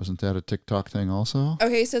Pods, wasn't that a TikTok thing also?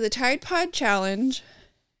 Okay, so the Tide Pod Challenge,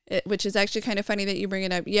 which is actually kind of funny that you bring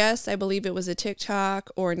it up. Yes, I believe it was a TikTok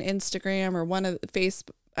or an Instagram or one of the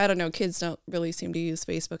Facebook. I don't know. Kids don't really seem to use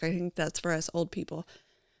Facebook. I think that's for us old people.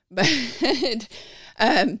 But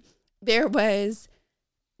there was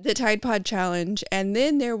the Tide Pod Challenge. And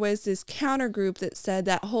then there was this counter group that said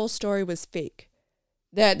that whole story was fake.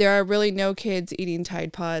 That there are really no kids eating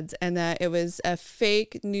Tide Pods and that it was a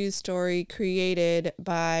fake news story created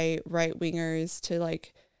by right-wingers to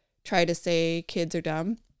like try to say kids are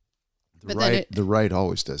dumb. The right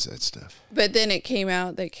always does that stuff. But then it came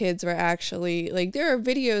out that kids were actually, like, there are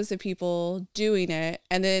videos of people doing it,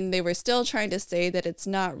 and then they were still trying to say that it's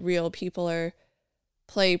not real. People are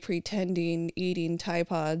pretending eating Tide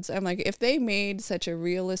Pods. I'm like, if they made such a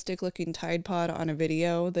realistic looking Tide Pod on a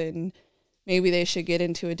video, then maybe they should get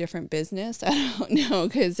into a different business. I don't know,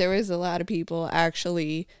 because there was a lot of people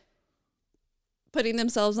actually putting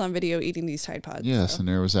themselves on video eating these Tide Pods. Yes, and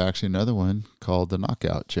there was actually another one called the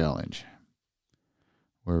Knockout Challenge,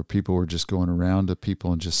 where people were just going around to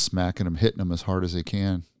people and just smacking them, hitting them as hard as they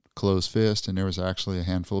can, closed fist, and there was actually a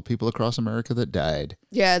handful of people across America that died.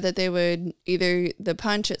 Yeah, that they would either the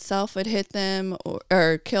punch itself would hit them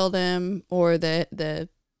or kill them, or the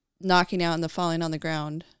knocking out and the falling on the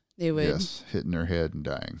ground. They would hitting their head and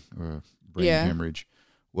dying, or brain hemorrhage.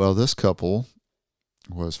 Well, this couple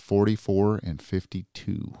was 44 and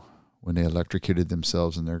 52 when they electrocuted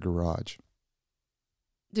themselves in their garage.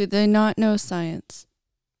 Did they not know science?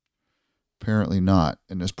 Apparently not,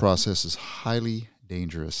 and this process is highly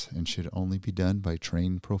dangerous and should only be done by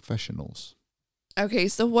trained professionals. Okay,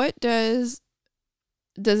 so what does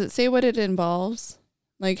it say what it involves?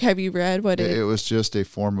 Like, have you read what it... It was just a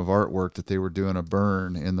form of artwork that they were doing a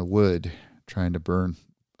burn in the wood, trying to burn,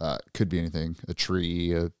 could be anything, a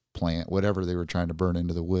tree, a plant, whatever they were trying to burn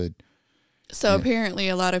into the wood. So apparently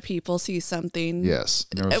a lot of people see something. Yes.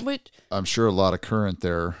 I'm sure a lot of current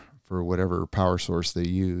there for whatever power source they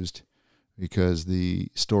used, because the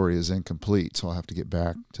story is incomplete. So I'll have to get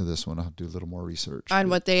back to this one. I'll have to do a little more research on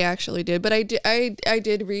what they actually did. But I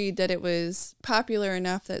did read that it was popular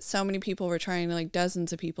enough that so many people were trying, like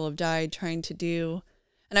dozens of people have died trying to do.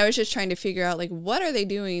 And I was just trying to figure out, like, what are they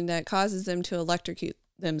doing that causes them to electrocute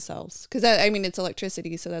themselves? Because, it's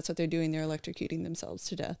electricity, so that's what they're doing. They're electrocuting themselves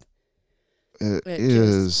to death. It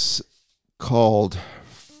is called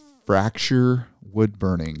fracture wood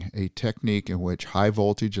burning, a technique in which high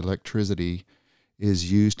voltage electricity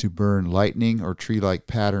is used to burn lightning or tree-like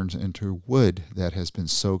patterns into wood that has been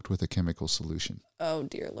soaked with a chemical solution. Oh,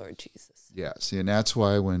 dear Lord Jesus. Yeah, see, and that's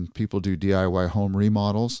why when people do DIY home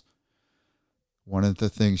remodels, one of the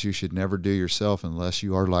things you should never do yourself unless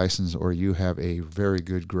you are licensed or you have a very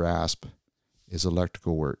good grasp is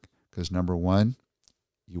electrical work. Because number one,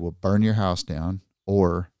 you will burn your house down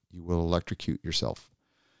or you will electrocute yourself.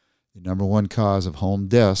 The number one cause of home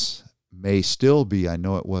deaths may still be, I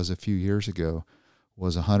know it was a few years ago,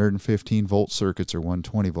 was 115 volt circuits or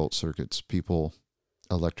 120 volt circuits, people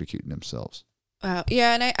electrocuting themselves. Wow.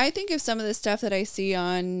 Yeah, and I think of some of the stuff that I see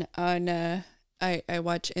on I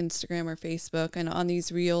watch Instagram or Facebook and on these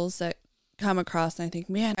reels that come across, and I think,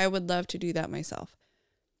 man, I would love to do that myself.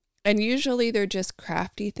 And usually they're just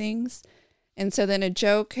crafty things. And so then a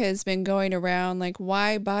joke has been going around, like,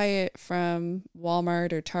 why buy it from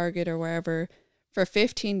Walmart or Target or wherever for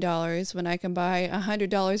 $15 when I can buy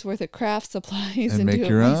 $100 worth of craft supplies and make do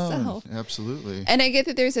your it myself? own. Absolutely. And I get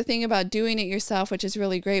that there's a thing about doing it yourself, which is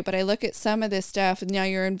really great. But I look at some of this stuff, and now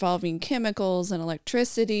you're involving chemicals and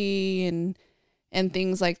electricity and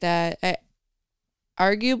things like that.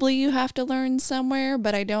 Arguably, you have to learn somewhere,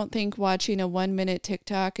 but I don't think watching a 1 minute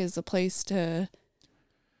TikTok is a place to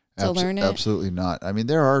learn it. Absolutely not. I mean,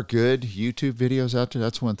 there are good YouTube videos out there.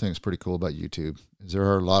 That's one thing that's pretty cool about YouTube, is there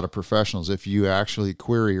are a lot of professionals. If you actually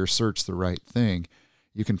query or search the right thing,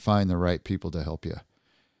 you can find the right people to help you.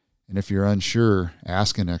 And if you're unsure,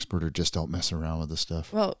 ask an expert or just don't mess around with this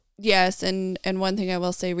stuff. Well, yes, and one thing I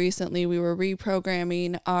will say, recently we were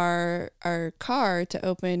reprogramming our car to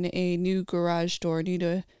open a new garage door,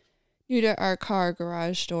 new to our car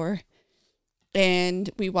garage door. And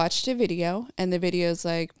we watched a video, and the video's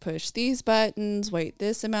like, push these buttons, wait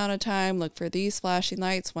this amount of time, look for these flashing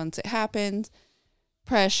lights. Once it happens,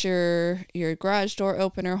 press your garage door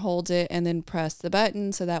opener, hold it, and then press the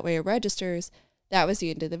button so that way it registers. That was the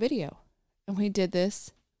end of the video. And we did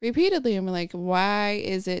this repeatedly, and we're like, why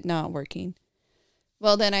is it not working?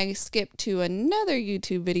 Well, then I skipped to another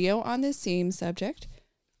YouTube video on the same subject,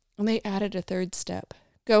 and they added a third step.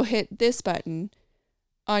 Go hit this button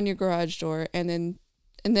on your garage door, and then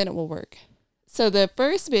it will work. So the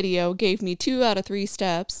first video gave me 2 out of 3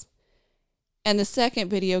 steps, and the second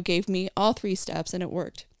video gave me all 3 steps, and it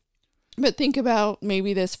worked. But think about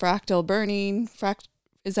maybe this fractal burning,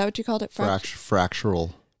 is that what you called it?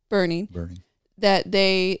 Fractural burning. That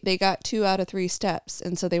they got 2 out of 3 steps.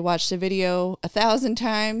 And so they watched the video 1,000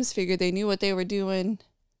 times, figured they knew what they were doing,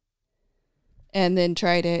 and then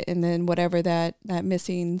tried it. And then whatever that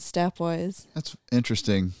missing step was. That's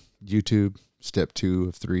interesting. YouTube, step 2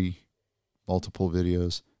 of 3, multiple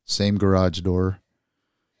videos, same garage door,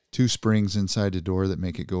 2 springs inside the door that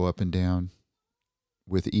make it go up and down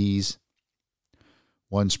with ease.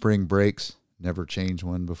 1 spring breaks. Never changed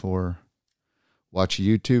one before. Watch a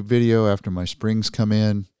YouTube video after my springs come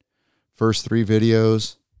in. First 3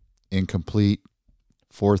 videos, incomplete.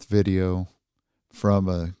 4th video from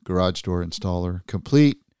a garage door installer,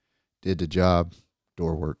 complete. Did the job.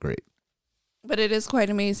 Door worked great. But it is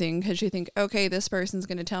quite amazing because you think, okay, this person's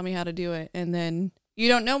going to tell me how to do it. And then you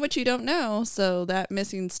don't know what you don't know. So that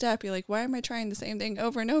missing step, you're like, why am I trying the same thing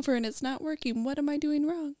over and over and it's not working? What am I doing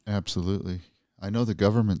wrong? Absolutely. I know the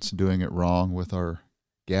government's doing it wrong with our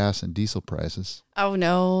gas and diesel prices. Oh,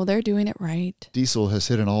 no, they're doing it right. Diesel has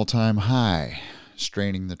hit an all-time high,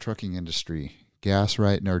 straining the trucking industry.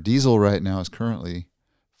 Diesel right now is currently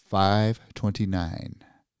 $5.29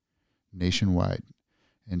 nationwide.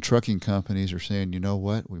 And trucking companies are saying, you know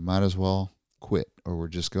what, we might as well quit, or we're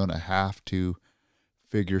just going to have to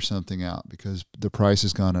figure something out because the price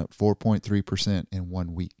has gone up 4.3% in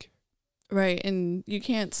 1 week. Right, and you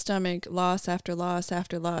can't stomach loss after loss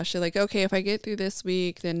after loss. You're like, okay, if I get through this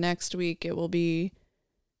week, then next week it will be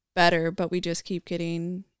better, but we just keep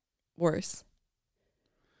getting worse.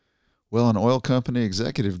 Well, an oil company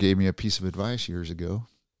executive gave me a piece of advice years ago.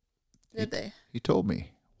 Did they? He told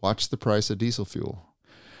me, watch the price of diesel fuel.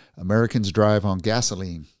 Americans drive on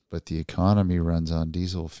gasoline, but the economy runs on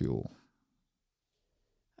diesel fuel.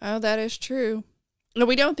 Oh, that is true. No,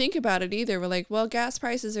 we don't think about it either. We're like, well, gas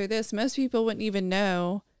prices are this. Most people wouldn't even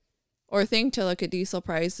know or think to look at diesel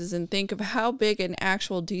prices and think of how big an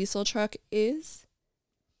actual diesel truck is.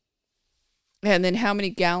 And then how many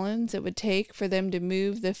gallons it would take for them to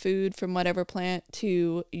move the food from whatever plant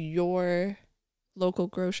to your local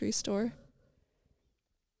grocery store.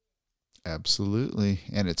 Absolutely.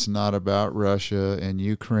 And it's not about Russia and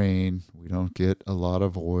Ukraine. We don't get a lot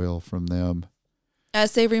of oil from them.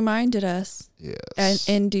 As they reminded us, yes.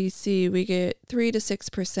 in DC, we get 3 to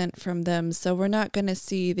 6% from them. So we're not going to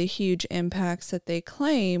see the huge impacts that they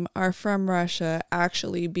claim are from Russia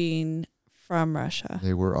actually being from Russia.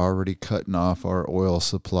 They were already cutting off our oil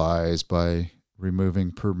supplies by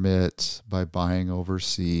removing permits, by buying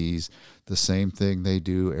overseas. The same thing they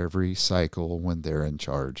do every cycle when they're in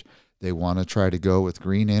charge. They want to try to go with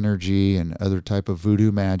green energy and other type of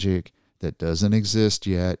voodoo magic that doesn't exist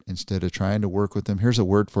yet, instead of trying to work with them. Here's a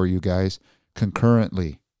word for you guys: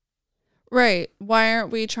 concurrently. Right. Why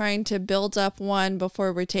aren't we trying to build up one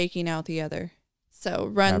before we're taking out the other? So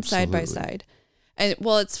run Absolutely. side by side. And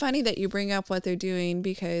well, it's funny that you bring up what they're doing,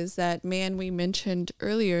 because that man we mentioned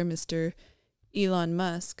earlier, Mr. Elon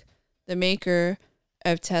Musk, the maker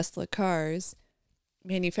of Tesla cars,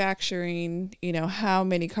 manufacturing, how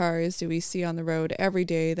many cars do we see on the road every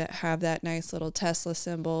day that have that nice little Tesla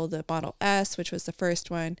symbol? The Model S, which was the first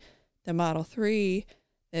one, the Model 3,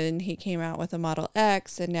 then he came out with the Model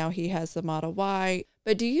X, and now he has the Model Y.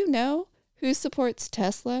 But do you know who supports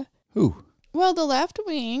Tesla? Who? Well, the left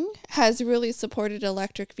wing has really supported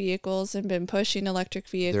electric vehicles and been pushing electric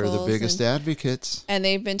vehicles. They're the biggest advocates. And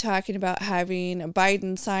they've been talking about having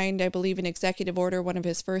Biden signed, I believe, an executive order one of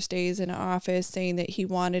his first days in office, saying that he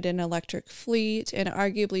wanted an electric fleet. And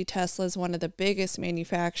arguably Tesla is one of the biggest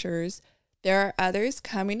manufacturers. There are others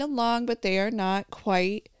coming along, but they are not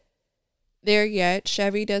quite there yet.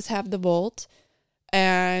 Chevy does have the Volt.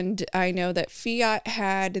 And I know that Fiat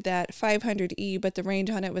had that 500e, but the range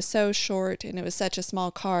on it was so short and it was such a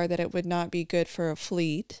small car that it would not be good for a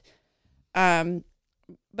fleet.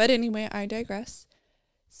 But anyway, I digress.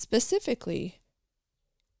 Specifically,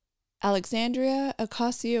 Alexandria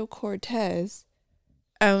Ocasio-Cortez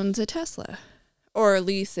owns a Tesla. Or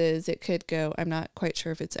leases. It could go. I'm not quite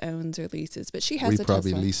sure if it's owns or leases, but she has a Tesla.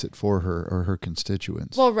 We probably lease it for her or her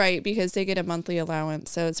constituents. Well, right, because they get a monthly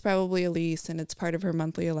allowance. So it's probably a lease and it's part of her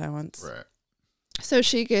monthly allowance. Right. So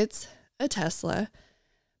she gets a Tesla,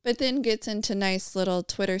 but then gets into nice little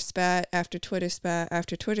Twitter spat after Twitter spat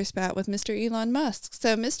after Twitter spat with Mr. Elon Musk.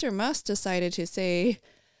 So Mr. Musk decided to say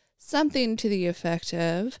something to the effect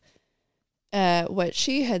of what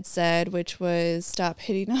she had said, which was, stop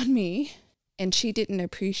hitting on me. And she didn't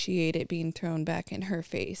appreciate it being thrown back in her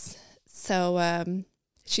face. So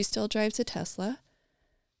she still drives a Tesla.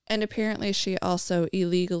 And apparently she also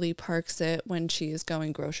illegally parks it when she is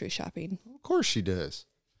going grocery shopping. Of course she does.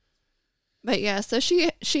 But yeah, so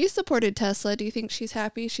she supported Tesla. Do you think she's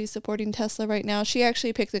happy she's supporting Tesla right now? She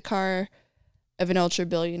actually picked the car of an ultra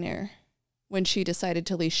billionaire when she decided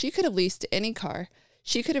to lease. She could have leased any car.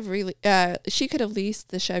 She could have leased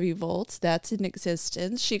the Chevy Volt that's in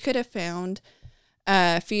existence. She could have found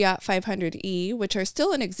Fiat 500e, which are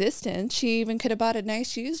still in existence. She even could have bought a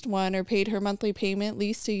nice used one or paid her monthly payment,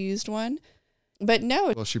 leased a used one. But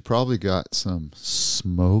no. Well, she probably got some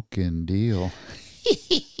smoking deal.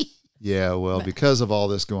 Yeah, well, because of all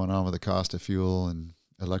this going on with the cost of fuel and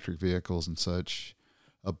electric vehicles and such,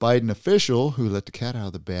 a Biden official who let the cat out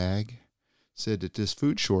of the bag said that this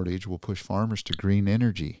food shortage will push farmers to green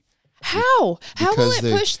energy. How? How will it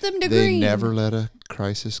push them to green? They never let a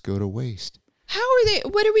crisis go to waste.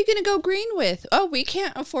 What are we going to go green with? Oh, we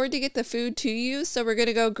can't afford to get the food to you, so we're going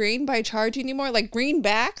to go green by charging you more? Like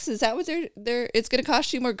greenbacks? Is that what it's going to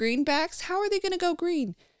cost you more greenbacks? How are they going to go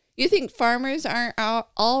green? You think farmers aren't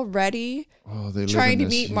already trying to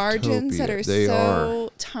meet margins that are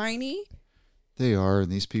so tiny? They are,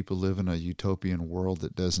 and these people live in a utopian world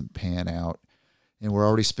that doesn't pan out. And we're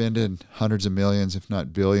already spending hundreds of millions, if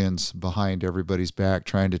not billions, behind everybody's back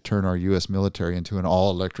trying to turn our U.S. military into an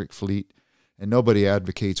all-electric fleet. And nobody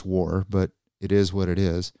advocates war, but it is what it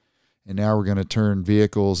is. And now we're going to turn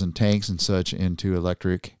vehicles and tanks and such into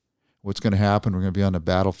electric. What's going to happen? We're going to be on the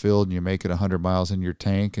battlefield, and you make it 100 miles in your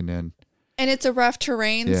tank, and then... And it's a rough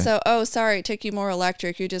terrain, so, it took you more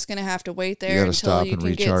electric. You're just going to have to wait there until you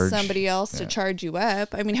can get somebody else to charge you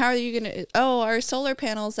up. I mean, how are you going to... Oh, our solar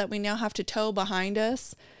panels that we now have to tow behind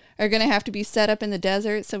us are going to have to be set up in the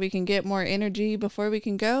desert so we can get more energy before we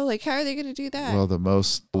can go? Like, how are they going to do that? Well,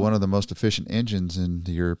 one of the most efficient engines in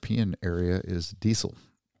the European area is diesel.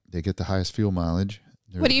 They get the highest fuel mileage.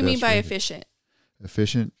 What do you mean by efficient?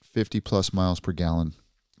 Efficient, 50-plus miles per gallon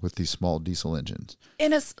with these small diesel engines.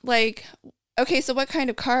 And it's like, okay, so what kind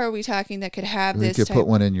of car are we talking that could have this? You could put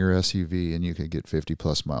one in your SUV and you could get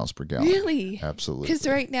 50-plus miles per gallon. Really? Absolutely. Because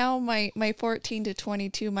right now my 14 to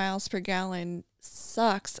 22 miles per gallon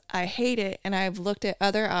sucks. I hate it, and I've looked at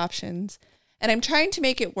other options, and I'm trying to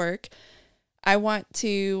make it work. I want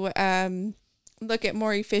to look at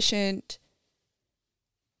more efficient,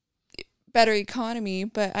 better economy,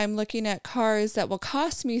 but I'm looking at cars that will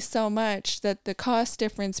cost me so much that the cost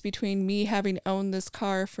difference between me having owned this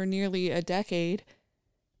car for nearly a decade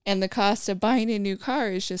and the cost of buying a new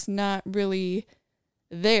car is just not really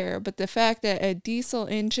there. But the fact that a diesel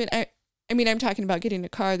engine, I mean, I'm talking about getting a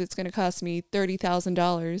car that's going to cost me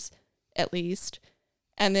 $30,000 at least,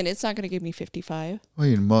 and then it's not going to give me 55.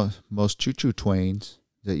 Well, most choo-choo trains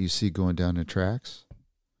that you see going down the tracks,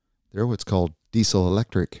 they're what's called diesel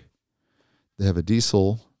electric. They have a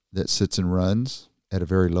diesel that sits and runs at a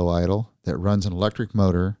very low idle that runs an electric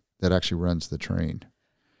motor that actually runs the train.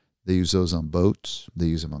 They use those on boats. They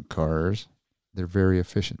use them on cars. They're very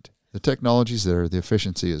efficient. The technology's there. The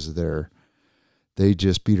efficiency is there. They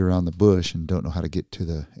just beat around the bush and don't know how to get to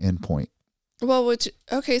the end point. Well,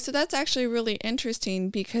 so that's actually really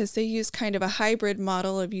interesting because they use kind of a hybrid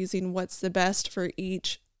model of using what's the best for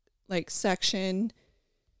each section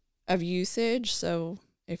of usage. So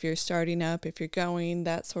if you're starting up, if you're going,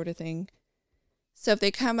 that sort of thing. So if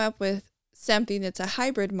they come up with something that's a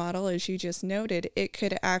hybrid model, as you just noted, it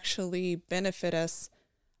could actually benefit us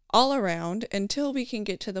all around until we can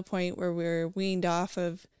get to the point where we're weaned off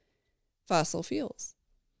of fossil fuels.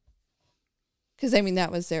 Because,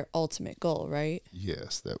 that was their ultimate goal, right?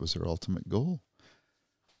 Yes, that was their ultimate goal.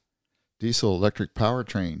 Diesel electric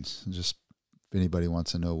powertrains, just if anybody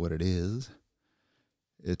wants to know what it is,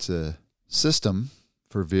 it's a system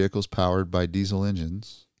for vehicles powered by diesel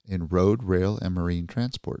engines in road, rail, and marine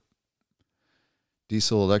transport.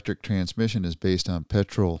 Diesel electric transmission is based on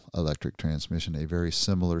petrol electric transmission, a very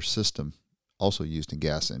similar system, also used in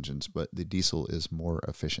gas engines, but the diesel is more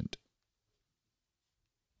efficient.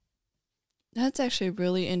 That's actually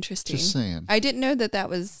really interesting. Just saying. I didn't know that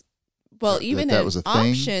was, well, even that an was a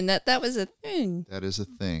option, that was a thing. That is a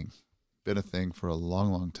thing. Been a thing for a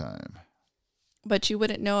long, long time. But you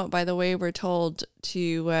wouldn't know it by the way we're told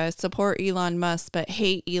to support Elon Musk, but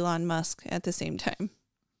hate Elon Musk at the same time.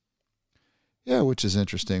 Yeah, which is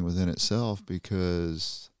interesting within itself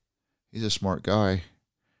because he's a smart guy.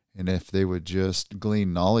 And if they would just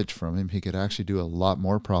glean knowledge from him, he could actually do a lot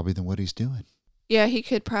more probably than what he's doing. Yeah, he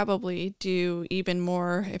could probably do even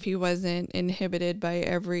more if he wasn't inhibited by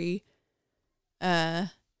every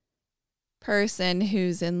person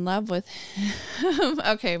who's in love with him.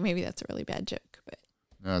 Okay, maybe that's a really bad joke, but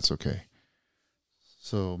no, that's okay.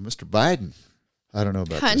 So, Mr. Biden, I don't know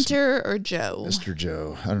about Hunter or Joe? Mr.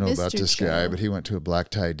 Joe. I don't know about this guy, but he went to a black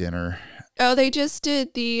tie dinner. Oh, they just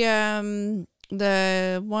did the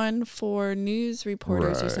one for news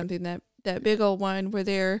reporters or something, that big old one where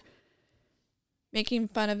they're making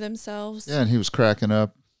fun of themselves. Yeah, and he was cracking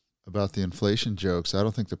up about the inflation jokes. I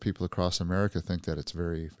don't think the people across America think that it's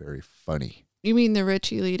very, very funny. You mean the rich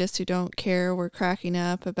elitists who don't care were cracking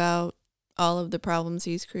up about all of the problems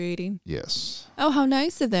he's creating? Yes. Oh, how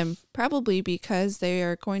nice of them. Probably because they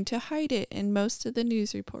are going to hide it in most of the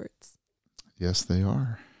news reports. Yes, they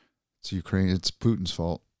are. It's Ukraine. It's Putin's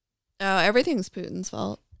fault. Oh, everything's Putin's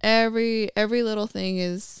fault. Every little thing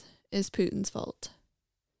is Putin's fault.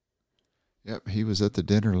 Yep, he was at the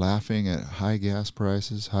dinner laughing at high gas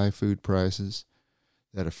prices, high food prices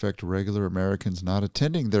that affect regular Americans not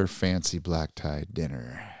attending their fancy black tie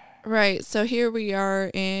dinner. Right. So here we are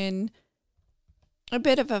in a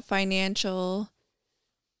bit of a financially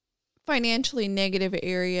negative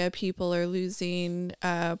area. People are losing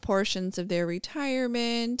portions of their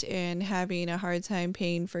retirement and having a hard time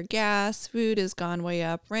paying for gas. Food has gone way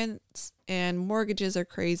up. Rents and mortgages are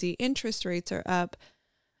crazy. Interest rates are up.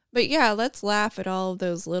 But yeah, let's laugh at all of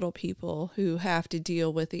those little people who have to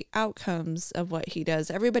deal with the outcomes of what he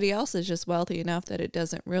does. Everybody else is just wealthy enough that it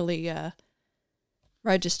doesn't really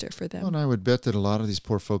register for them. Well, and I would bet that a lot of these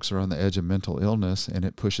poor folks are on the edge of mental illness, and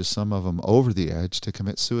it pushes some of them over the edge to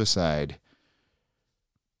commit suicide.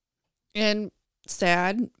 And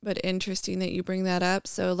sad, but interesting that you bring that up.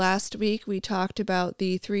 So last week we talked about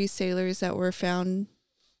the 3 sailors that were found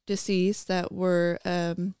deceased that were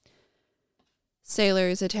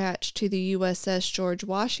sailors attached to the USS George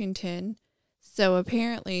Washington. So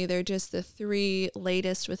apparently they're just the 3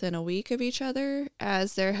 latest within a week of each other,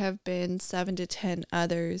 as there have been 7 to 10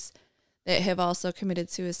 others that have also committed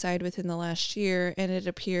suicide within the last year. And it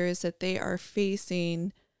appears that they are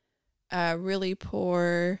facing really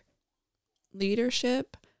poor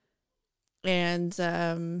leadership and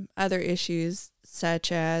other issues,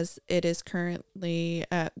 such as it is currently,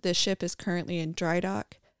 the ship is currently in dry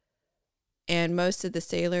dock. And most of the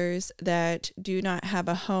sailors that do not have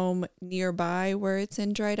a home nearby where it's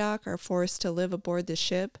in dry dock are forced to live aboard the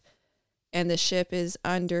ship. And the ship is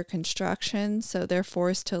under construction, so they're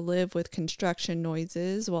forced to live with construction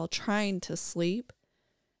noises while trying to sleep.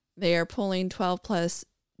 They are pulling 12 plus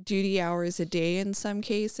duty hours a day in some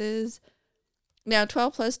cases. Now,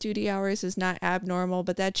 12 plus duty hours is not abnormal,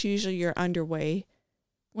 but that's usually your underway.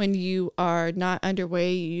 When you are not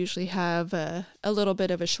underway, you usually have a little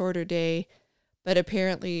bit of a shorter day. But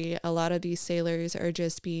apparently, a lot of these sailors are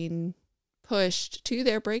just being pushed to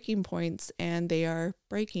their breaking points, and they are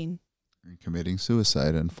breaking. And committing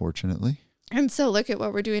suicide, unfortunately. And so look at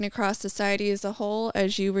what we're doing across society as a whole.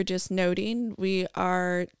 As you were just noting,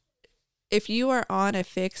 if you are on a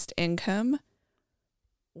fixed income,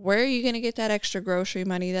 where are you going to get that extra grocery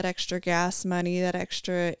money, that extra gas money, that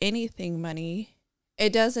extra anything money?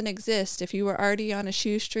 It doesn't exist. If you were already on a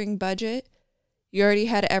shoestring budget, you already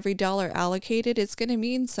had every dollar allocated, it's going to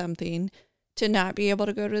mean something to not be able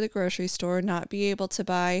to go to the grocery store, not be able to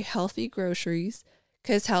buy healthy groceries,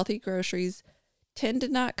 because healthy groceries tend to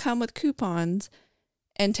not come with coupons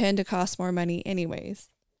and tend to cost more money anyways.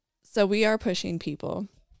 So we are pushing people.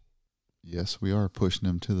 Yes, we are pushing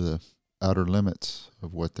them to the outer limits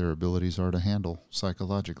of what their abilities are to handle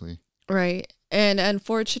psychologically. Right. And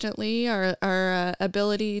unfortunately, our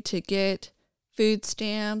ability to get food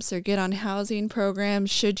stamps or get on housing programs,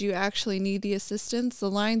 should you actually need the assistance, the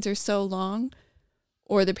lines are so long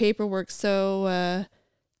or the paperwork so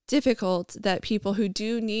difficult that people who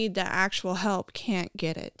do need the actual help can't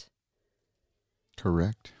get it.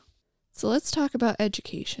 Correct. So let's talk about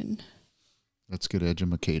education. Let's get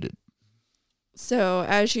educated. So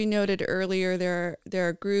as you noted earlier, there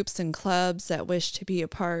are groups and clubs that wish to be a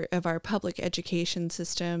part of our public education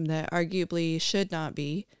system that arguably should not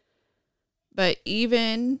be. But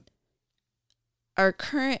even our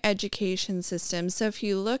current education system, so if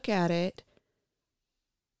you look at it,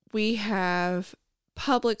 we have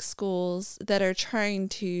public schools that are trying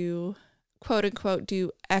to, quote unquote,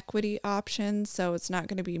 do equity options. So it's not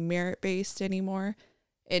going to be merit based anymore.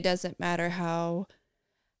 It doesn't matter how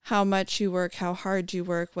much you work, how hard you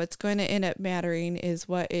work. What's going to end up mattering is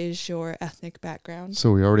what is your ethnic background.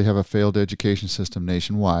 So we already have a failed education system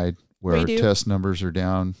nationwide where We our do. test numbers are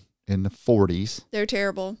down in the 40s. They're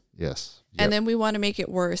terrible. Yes. Yep. And then we want to make it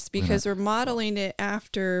worse because we're modeling it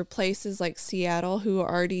after places like Seattle who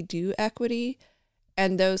already do equity,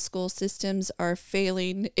 and those school systems are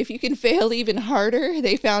failing. If you can fail even harder,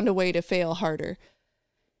 they found a way to fail harder.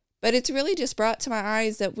 But it's really just brought to my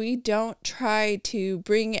eyes that we don't try to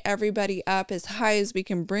bring everybody up as high as we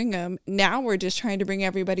can bring them. Now we're just trying to bring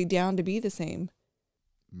everybody down to be the same.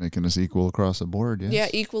 Making us equal across the board, yes. Yeah,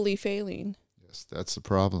 equally failing. Yes, that's the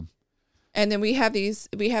problem. And then we have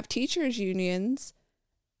teachers unions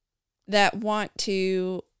that want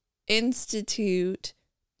to institute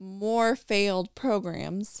more failed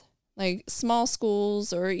programs. Like small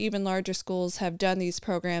schools or even larger schools have done these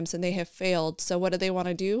programs and they have failed. So what do they want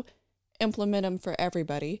to do? Implement them for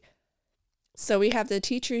everybody. So we have the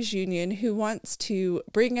teachers union who wants to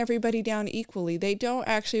bring everybody down equally. They don't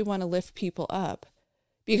actually want to lift people up,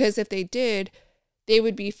 because if they did, they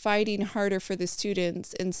would be fighting harder for the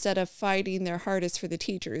students instead of fighting their hardest for the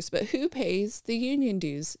teachers. But who pays the union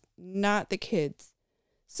dues? Not the kids.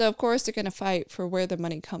 So of course they're going to fight for where the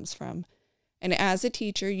money comes from. And as a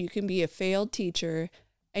teacher, you can be a failed teacher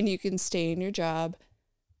and you can stay in your job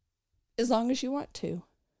as long as you want to.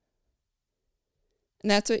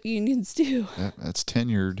 And that's what unions do. That's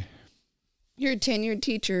tenured. Your tenured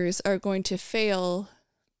teachers are going to fail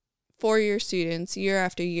for your students year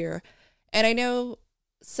after year. And I know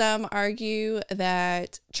some argue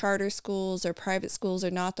that charter schools or private schools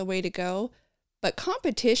are not the way to go, but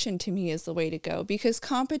competition to me is the way to go, because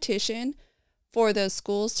competition for those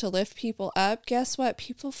schools to lift people up, guess what?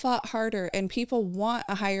 People fought harder and people want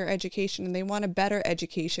a higher education and they want a better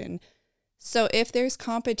education. So if there's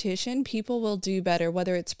competition, people will do better,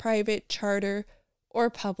 whether it's private, charter, or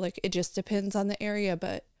public. It just depends on the area.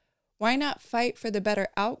 But why not fight for the better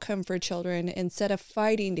outcome for children instead of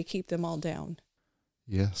fighting to keep them all down?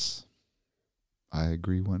 Yes, I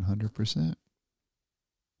agree 100%.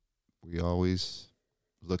 We always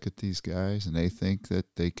look at these guys and they think that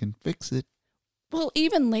they can fix it. Well,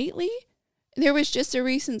 even lately, there was just a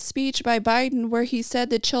recent speech by Biden where he said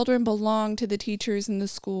the children belong to the teachers in the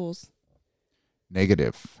schools.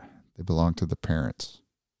 Negative. They belong to the parents.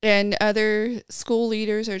 And other school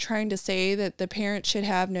leaders are trying to say that the parents should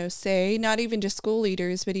have no say. Not even just school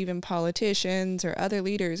leaders, but even politicians or other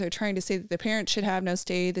leaders are trying to say that the parents should have no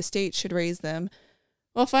say. The state should raise them.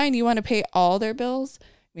 Well, fine. You want to pay all their bills?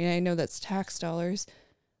 I mean, I know that's tax dollars,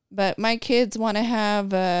 but my kids want to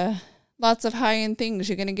have lots of high-end things.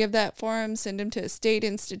 You're going to give that for them, send them to a state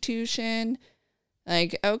institution.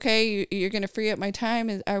 Like, okay, you're going to free up my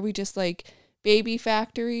time. Are we just like baby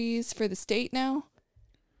factories for the state now?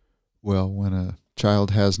 Well, when a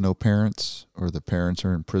child has no parents, or the parents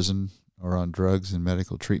are in prison or on drugs and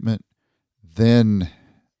medical treatment, then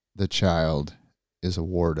the child is a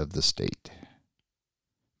ward of the state.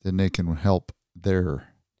 Then they can help their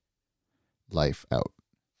life out.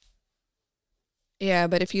 Yeah,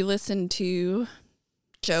 but if you listen to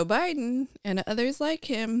Joe Biden and others like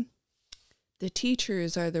him, the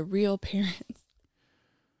teachers are the real parents.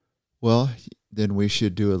 Well, then we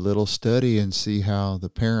should do a little study and see how the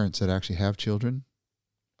parents that actually have children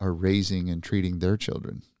are raising and treating their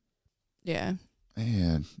children. Yeah.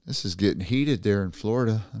 Man, this is getting heated there in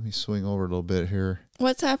Florida. Let me swing over a little bit here.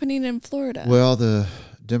 What's happening in Florida? Well, the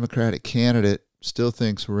Democratic candidate still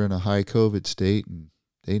thinks we're in a high COVID state, and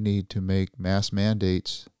they need to make mask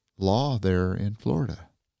mandates law there in Florida.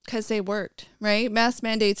 Because they worked, right? Mask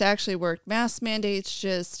mandates actually worked. Mask mandates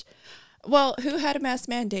just... Well, who had a mask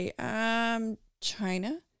mandate?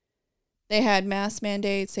 China. They had mask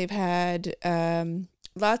mandates. They've had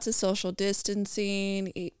lots of social distancing.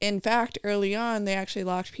 In fact, early on, they actually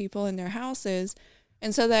locked people in their houses.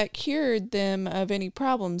 And so that cured them of any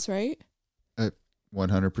problems, right?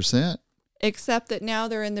 100%. Except that now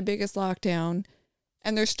they're in the biggest lockdown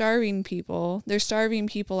and they're starving people. They're starving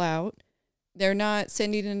people out. They're not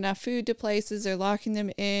sending enough food to places. They're locking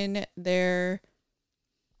them in their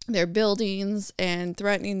buildings and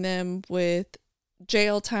threatening them with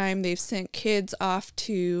jail time. They've sent kids off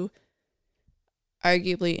to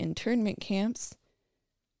arguably internment camps.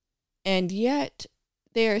 And yet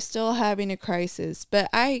they are still having a crisis. But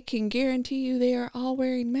I can guarantee you they are all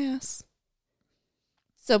wearing masks.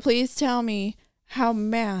 So please tell me how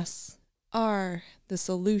masks are the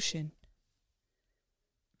solution.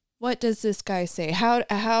 What does this guy say? How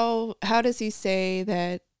does he say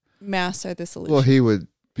that masks are the solution? Well, he would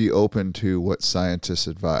be open to what scientists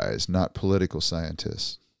advise, not political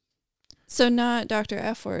scientists. So not Dr.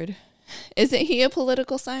 F. Word. Isn't he a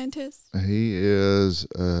political scientist? He is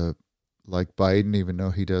like Biden, even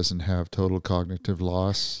though he doesn't have total cognitive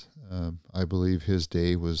loss. I believe his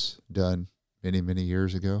day was done many, many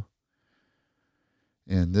years ago.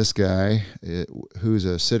 And this guy, who's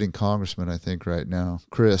a sitting congressman, I think, right now,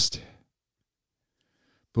 Christ,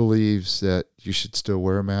 believes that you should still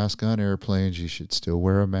wear a mask on airplanes. You should still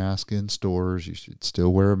wear a mask in stores. You should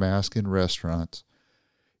still wear a mask in restaurants.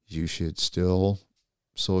 You should still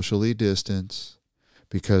socially distance,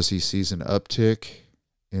 because he sees an uptick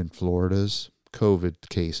in Florida's COVID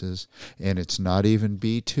cases, and it's not even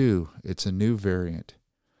B2. It's a new variant.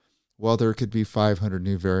 Well, there could be 500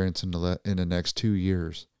 new variants in the next 2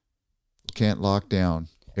 years. Can't lock down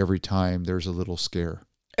every time there's a little scare.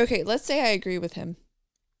 Okay, let's say I agree with him.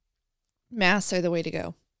 Masks are the way to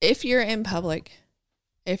go. If you're in public,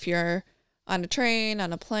 if you're on a train,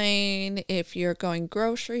 on a plane, if you're going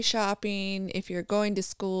grocery shopping, if you're going to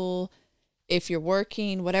school, if you're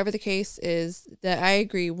working, whatever the case is, that I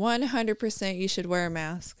agree 100% you should wear a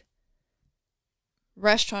mask.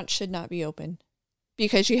 Restaurants should not be open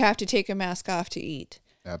because you have to take a mask off to eat.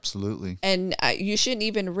 Absolutely. And you shouldn't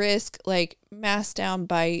even risk like mask down,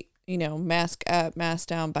 bite, mask up, mask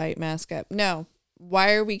down, bite, mask up. No.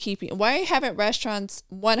 Why haven't restaurants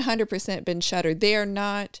 100% been shuttered? They are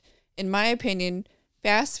not, in my opinion,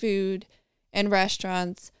 fast food and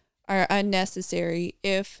restaurants are unnecessary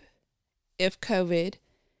if COVID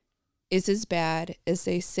is as bad as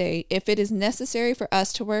they say. If it is necessary for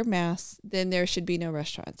us to wear masks, then there should be no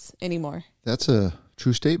restaurants anymore. That's a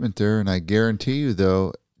true statement there, and I guarantee you,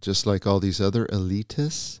 though, just like all these other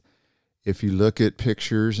elitists, if you look at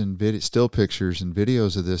pictures and still pictures and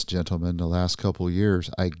videos of this gentleman the last couple of years,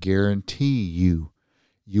 I guarantee you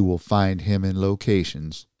will find him in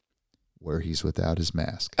locations where he's without his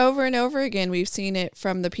mask. Over and over again, we've seen it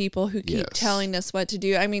from the people who keep telling us what to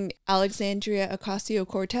do. I mean, Alexandria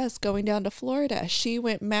Ocasio-Cortez going down to Florida, she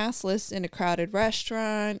went maskless in a crowded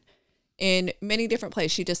restaurant, in many different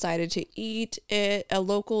places. She decided to eat at a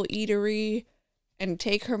local eatery and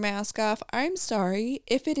take her mask off. I'm sorry,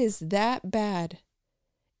 if it is that bad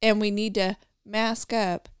and we need to mask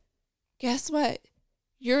up, guess what?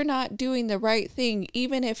 You're not doing the right thing,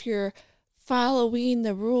 even if you're following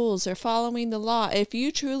the rules or following the law. If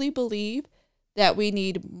you truly believe that we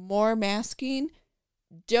need more masking,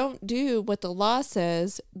 don't do what the law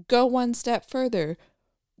says. Go one step further.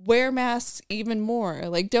 Wear masks even more.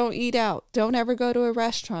 Like, don't eat out. Don't ever go to a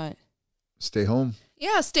restaurant. Stay home.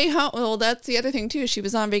 Yeah, stay home. Well, that's the other thing, too. She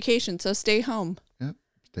was on vacation, so stay home. Yep,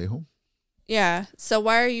 stay home. Yeah, so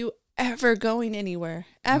why are you ever going anywhere?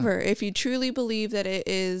 Ever, if you truly believe that it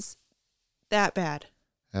is that bad.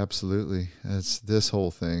 Absolutely. This whole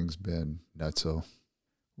thing's been nutso.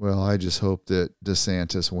 Well, I just hope that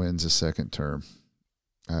DeSantis wins a second term.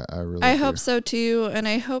 I really I do. hope so, too, and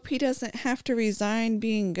I hope he doesn't have to resign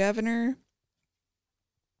being governor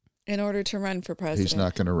in order to run for president. He's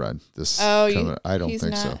not going to run. I don't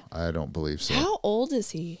think so. I don't believe so. How old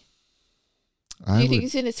is he? Do you think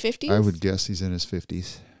he's in his 50s? I would guess he's in his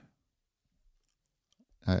 50s.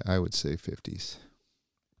 I would say 50s.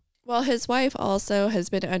 Well, his wife also has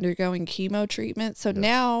been undergoing chemo treatment. So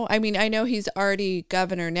now, I mean, I know he's already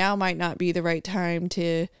governor. Now might not be the right time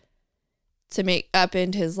to make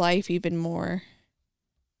upend his life even more.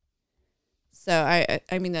 So,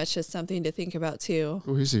 I mean, that's just something to think about, too.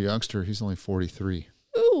 Oh, he's a youngster. He's only 43.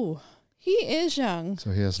 Ooh, he is young.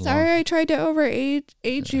 So he has Sorry I tried to overage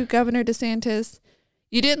you, Governor DeSantis.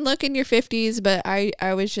 You didn't look in your 50s, but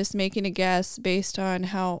I was just making a guess based on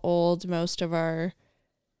how old most of our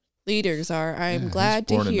leaders are. I'm glad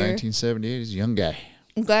to hear. Born in 1978. He's a young guy.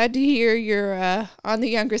 I'm glad to hear you're on the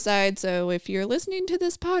younger side. So if you're listening to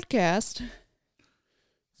this podcast,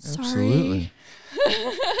 absolutely.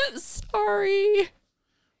 Sorry.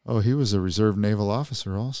 Oh, he was a reserve naval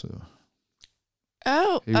officer also.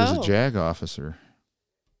 Oh, he was a JAG officer.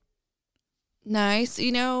 Nice.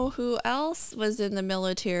 You know who else was in the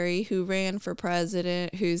military who ran for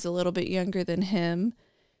president, who's a little bit younger than him,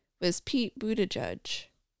 was Pete Buttigieg.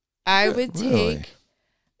 I would take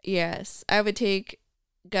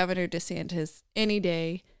Governor DeSantis any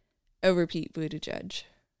day over Pete Buttigieg.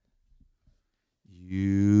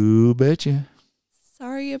 You betcha.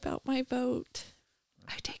 Sorry about my vote.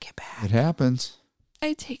 I take it back. It happens.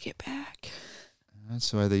 I take it back.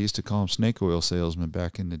 That's why they used to call him snake oil salesman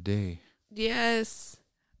back in the day. Yes.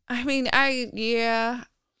 I mean, I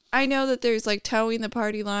know that there's like towing the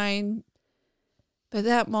party line, But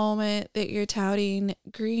that moment that you're touting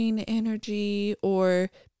green energy or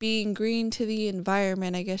being green to the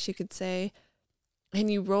environment, I guess you could say, and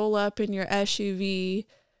you roll up in your SUV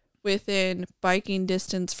within biking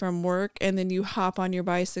distance from work, and then you hop on your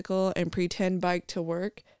bicycle and pretend bike to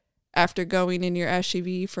work after going in your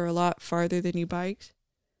SUV for a lot farther than you biked.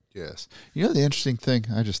 Yes. You know the interesting thing?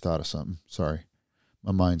 I just thought of something. Sorry.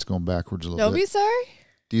 My mind's going backwards a little Don't bit. be sorry.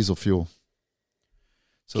 Diesel fuel.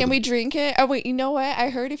 So Can we drink it? Oh, wait, you know what? I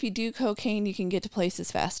heard if you do cocaine, you can get to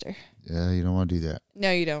places faster. Yeah, you don't want to do that.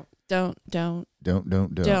 No, you don't. Don't.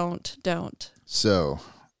 Don't. So,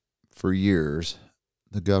 for years,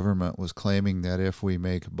 the government was claiming that if we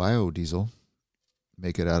make biodiesel,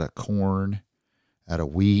 make it out of corn, out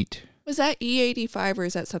of wheat. Was that E85 or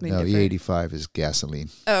is that something No, different? E85 is gasoline.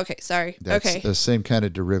 Oh, okay. Sorry. That's okay. the same kind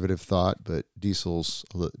of derivative thought, but diesel's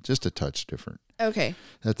just a touch different. Okay.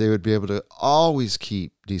 That they would be able to always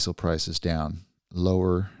keep diesel prices down,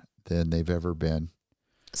 lower than they've ever been.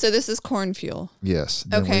 So this is corn fuel. Yes.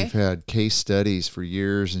 Then Okay. we've had case studies for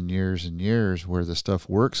years and years and years where the stuff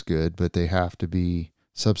works good, but they have to be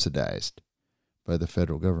subsidized by the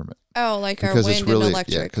federal government. Oh, like Because our it's wind really, and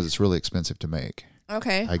electric. yeah, because it's really expensive to make,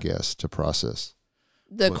 Okay. I guess, to process.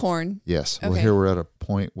 The Well, corn. Yes. Well, Okay. here we're at a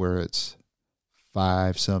point where it's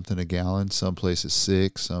 5 something a gallon. Some places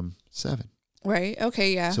 6, some 7. Right.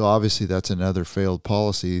 Okay. Yeah. So obviously that's another failed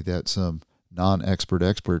policy that some non-expert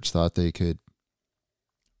experts thought they could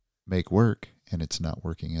make work, and it's not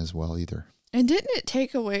working as well either. And didn't it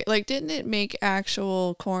take away, like, didn't it make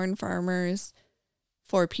actual corn farmers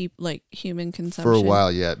for people, like human consumption? For a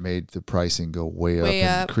while, yeah, it made the pricing go way Way up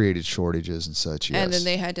and up. created shortages and such. Yes. And then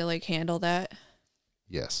they had to like handle that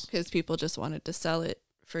Yes. because people just wanted to sell it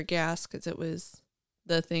for gas because it was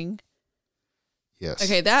the thing. Yes.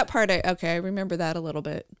 Okay, that part I remember that a little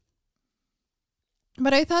bit.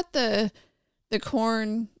 But I thought the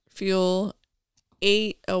corn fuel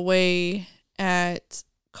ate away at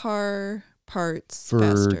car parts For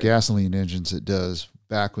faster. gasoline engines, it does.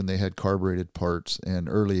 Back when they had carbureted parts and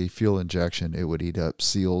early fuel injection, it would eat up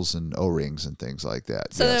seals and O-rings and things like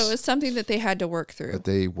that. So yes. that was something that they had to work through. But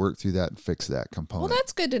they worked through that and fixed that Well, component.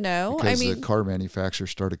 that's good to know. Because I mean, the car manufacturers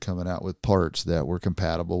started coming out with parts that were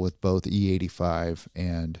compatible with both E85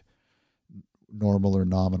 and normal or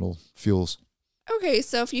nominal fuels. okay,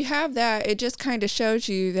 so if you have that, it just kind of shows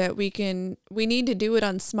you that we need to do it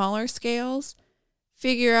on smaller scales,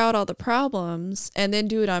 figure out all the problems, and then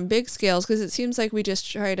do it on big scales, because it seems like we just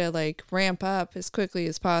try to like ramp up as quickly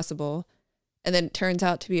as possible, and then it turns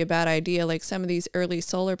out to be a bad idea. Like some of these early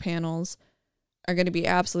solar panels are going to be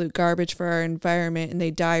absolute garbage for our environment, and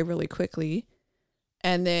they die really quickly.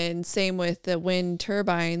 And then same with the wind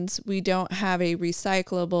turbines. We don't have a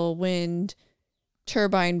recyclable wind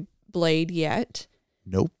turbine blade yet.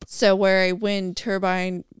 Nope. So where a wind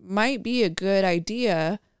turbine might be a good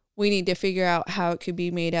idea, we need to figure out how it could be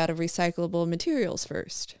made out of recyclable materials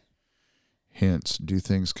first. Hence, do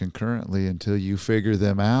things concurrently until you figure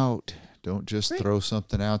them out. Don't just Right. throw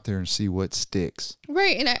something out there and see what sticks.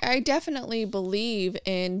 Right. And I definitely believe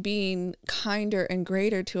in being kinder and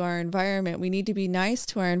greater to our environment. We need to be nice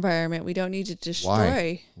to our environment. We don't need to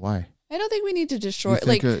destroy. Why? I don't think we need to Do destroy.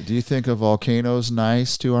 you do you think a volcano's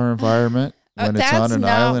nice to our environment when it's on that's an not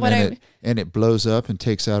island what and it blows up and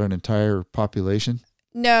takes out an entire population?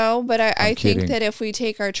 No, but I think kidding. that if we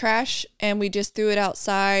take our trash and we just threw it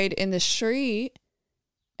outside in the street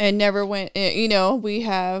and never went, we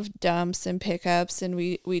have dumps and pickups, and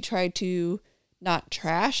we try to not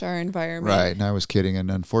trash our environment. Right. And I was kidding. And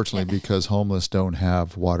unfortunately, because homeless don't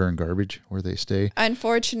have water and garbage where they stay,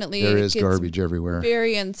 Unfortunately, there it is gets garbage everywhere.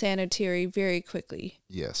 very unsanitary very quickly.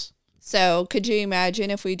 Yes. So could you imagine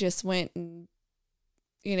if we just went and,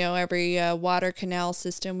 every water canal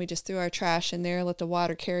system, we just threw our trash in there, let the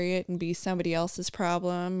water carry it and be somebody else's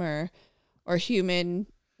problem or human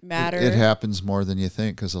matter. It happens more than you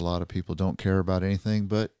think because a lot of people don't care about anything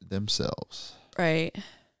but themselves. Right.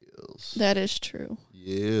 Yes. That is true.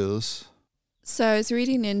 Yes. So I was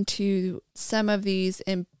reading into some of these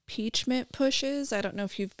impeachment pushes. I don't know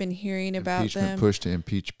if you've been hearing about Impeachment them. push to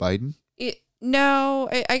impeach Biden? No,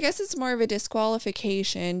 I guess it's more of a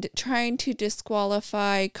disqualification, trying to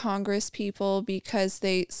disqualify Congress people because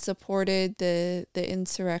they supported the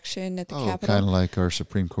insurrection at the Capitol. Kind of like our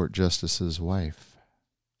Supreme Court Justice's wife.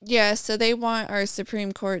 Yeah, so they want our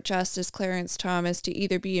Supreme Court Justice Clarence Thomas to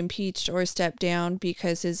either be impeached or step down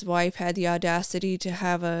because his wife had the audacity to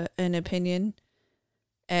have an opinion.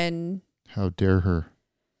 And How dare her?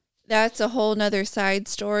 that's a whole nother side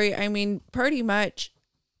story. I mean, pretty much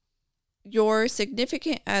your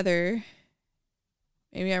significant other,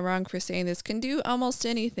 maybe I'm wrong for saying this, can do almost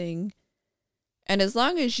anything And as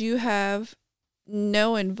long as you have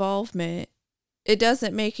no involvement, it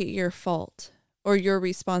doesn't make it your fault or your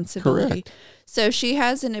responsibility. Correct. So she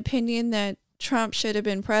has an opinion that Trump should have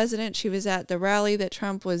been president. She was at the rally that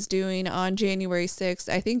Trump was doing on January 6th.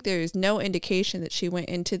 I think there's no indication that she went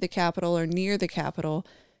into the Capitol or near the Capitol,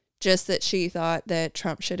 just that she thought that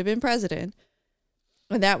Trump should have been president.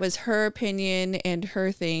 And that was her opinion and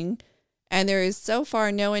her thing. And there is so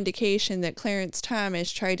far no indication that Clarence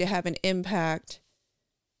Thomas tried to have an impact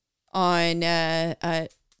on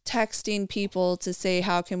texting people to say,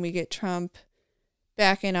 how can we get Trump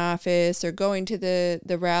back in office, or going to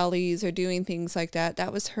the rallies or doing things like that.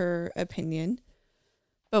 That was her opinion.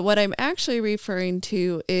 But what I'm actually referring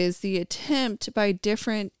to is the attempt by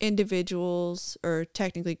different individuals, or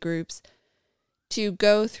technically groups, to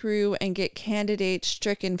go through and get candidates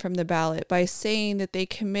stricken from the ballot by saying that they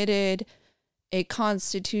committed a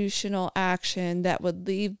constitutional action that would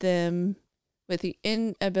leave them with the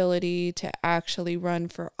inability to actually run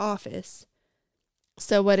for office.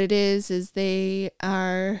 So what it is they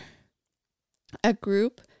are a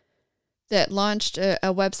group that launched a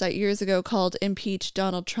website years ago called Impeach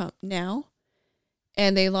Donald Trump Now.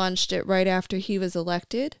 And they launched it right after he was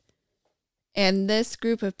elected. And this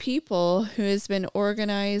group of people, who has been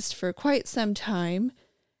organized for quite some time,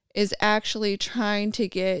 is actually trying to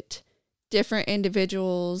get different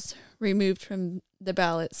individuals removed from the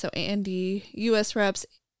ballot. So U.S. Reps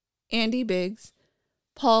Andy Biggs,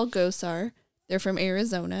 Paul Gosar, they're from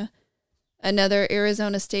Arizona. Another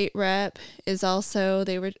Arizona state rep is also,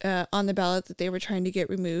 they were on the ballot that they were trying to get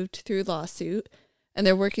removed through lawsuit, and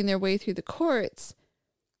they're working their way through the courts.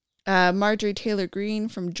 Marjorie Taylor Greene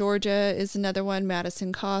from Georgia is another one.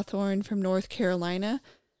 Madison Cawthorn from North Carolina.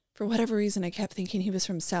 For whatever reason, I kept thinking he was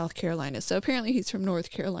from South Carolina. So apparently he's from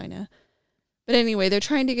North Carolina. But anyway, they're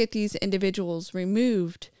trying to get these individuals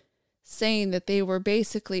removed, saying that they were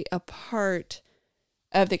basically a part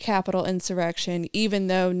of the Capitol insurrection, even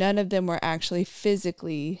though none of them were actually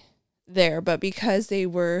physically there. But because they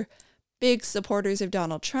were big supporters of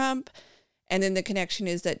Donald Trump, and then the connection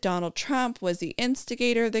is that Donald Trump was the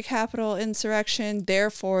instigator of the Capitol insurrection,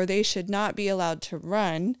 therefore they should not be allowed to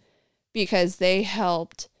run because they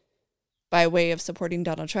helped, by way of supporting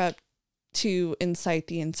Donald Trump, to incite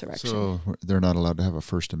the insurrection. So they're not allowed to have a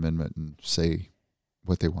First Amendment and say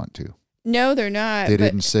what they want to. No, they're not. They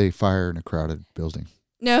didn't say fire in a crowded building.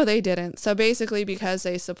 No, they didn't. So basically because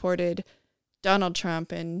they supported Donald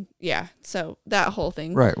Trump, and so that whole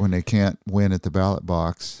thing. Right, when they can't win at the ballot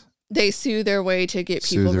box, they sue their way to get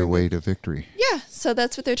people sue their way to victory. Yeah, so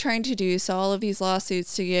that's what they're trying to do. So all of these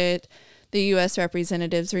lawsuits to get the U.S.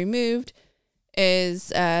 representatives removed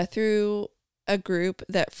is through a group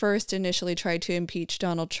that first initially tried to impeach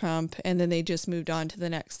Donald Trump, and then they just moved on to the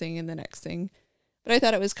next thing and the next thing. But I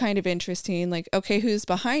thought it was kind of interesting, like, okay, who's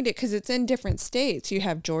behind it? Because it's in different states. You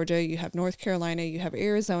have Georgia, you have North Carolina, you have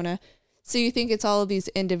Arizona. So you think it's all of these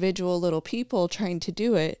individual little people trying to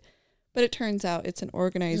do it. But it turns out it's an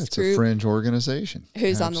organized group. It's a fringe organization.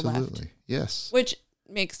 Who's Absolutely. on the left. Yes. Which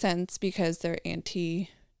makes sense because they're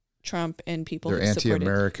anti-Trump and people They're who support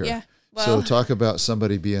anti-America. it. Yeah. Well, So talk about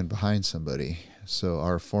somebody being behind somebody. So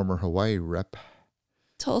our former Hawaii rep,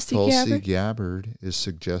 Tulsi Gabbard, is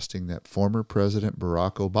suggesting that former President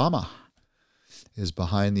Barack Obama is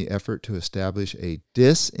behind the effort to establish a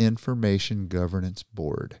disinformation governance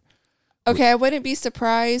board. Okay, I wouldn't be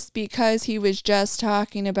surprised because he was just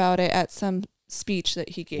talking about it at some speech that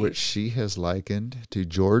he gave. Which she has likened to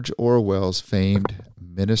George Orwell's famed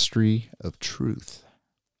Ministry of Truth.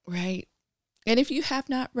 Right. And if you have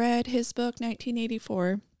not read his book,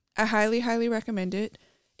 1984, I highly, highly recommend it.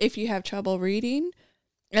 If you have trouble reading,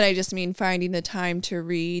 and I just mean finding the time to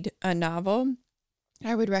read a novel,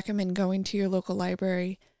 I would recommend going to your local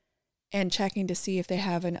library and checking to see if they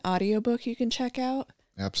have an audiobook you can check out.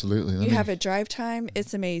 Absolutely. You have a drive time.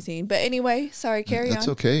 It's amazing. But anyway, sorry, carry on. That's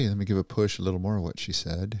okay. Let me give a push a little more of what she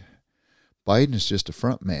said. Biden is just a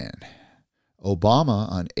front man.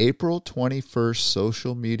 Obama on April 21st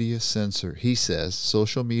social media censor. He says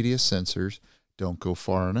social media censors don't go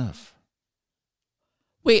far enough.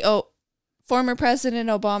 Wait, former President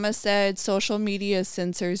Obama said social media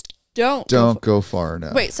censors don't go far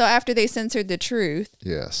enough. Wait, so after they censored the truth.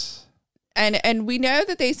 Yes. And we know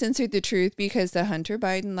that they censored the truth because the Hunter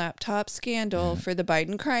Biden laptop scandal for the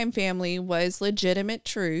Biden crime family was legitimate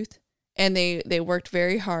truth. And they worked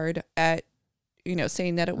very hard at,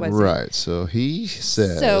 saying that it wasn't. Right. So he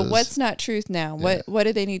says. So what's not truth now? Yeah. What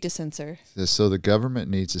do they need to censor? So the government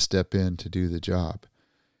needs to step in to do the job.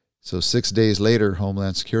 So 6 days later,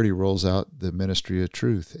 Homeland Security rolls out the Ministry of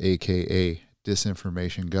Truth, a.k.a.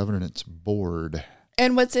 Disinformation Governance Board.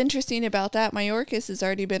 And what's interesting about that, Mayorkas has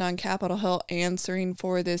already been on Capitol Hill answering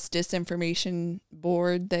for this disinformation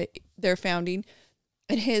board that they're founding.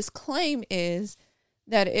 And his claim is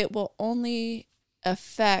that it will only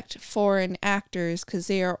affect foreign actors because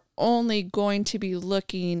they are only going to be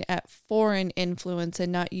looking at foreign influence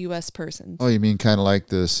and not U.S. persons. Oh, you mean kind of like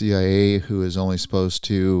the CIA, who is only supposed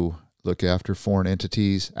to look after foreign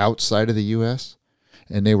entities outside of the U.S.?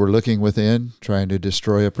 And they were looking within, trying to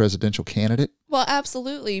destroy a presidential candidate? Well,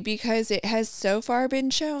 absolutely, because it has so far been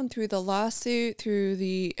shown through the lawsuit, through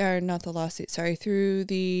the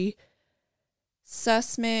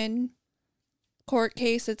Sussman court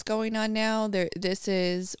case that's going on now. This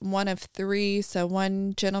is one of three. So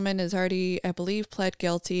one gentleman has already, I believe, pled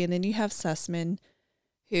guilty, and then you have Sussman,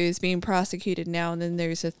 who's being prosecuted now, and then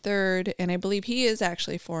there's a third, and I believe he is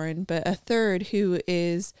actually foreign, but a third who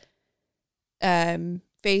is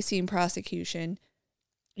facing prosecution.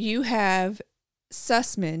 You have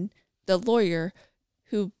Sussman, the lawyer,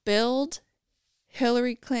 who billed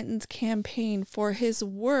Hillary Clinton's campaign for his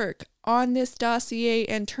work on this dossier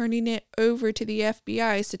and turning it over to the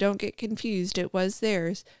FBI, so don't get confused, it was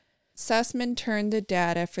theirs. Sussman turned the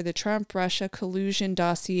data for the Trump-Russia collusion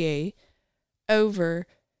dossier over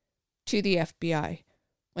to the FBI.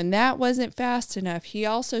 When that wasn't fast enough, he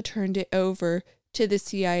also turned it over to the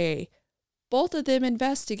CIA. Both of them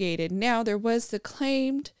investigated. Now, there was the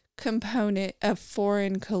claimed component of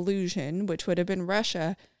foreign collusion, which would have been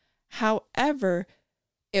Russia. However,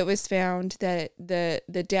 it was found that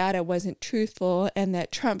the data wasn't truthful and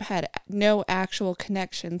that Trump had no actual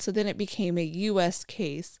connection. So then it became a U.S.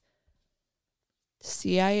 case.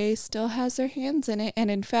 CIA still has their hands in it.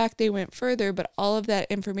 And in fact, they went further, but all of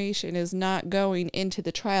that information is not going into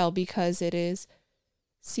the trial because it is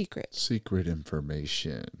secret. Secret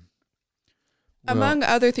information. Among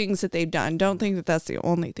other things that they've done. Don't think that that's the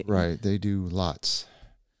only thing. Right. They do lots.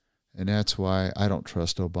 And that's why I don't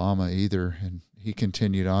trust Obama either. And he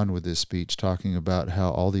continued on with his speech talking about how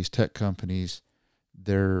all these tech companies,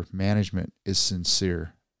 their management is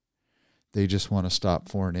sincere. They just want to stop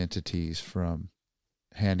foreign entities from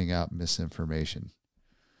handing out misinformation.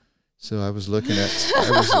 So I was looking at...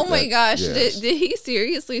 Oh my gosh. Yes. Did he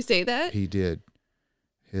seriously say that? He did.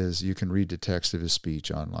 You can read the text of his speech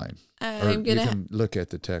online. You can look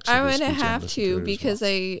at the text of I'm his speech. going to have to because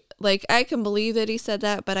I can believe that he said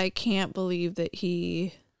that, but I can't believe that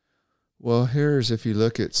he... Well, if you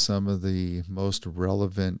look at some of the most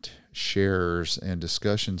relevant shares and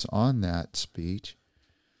discussions on that speech.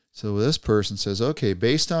 So this person says, okay,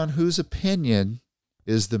 based on whose opinion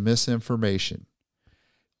is the misinformation?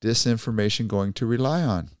 Disinformation going to rely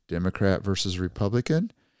on? Democrat versus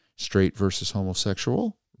Republican? Straight versus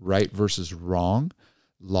homosexual? Right versus wrong?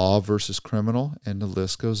 Law versus criminal? And the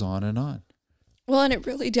list goes on and on. Well, and it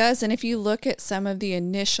really does. And if you look at some of the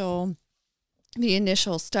initial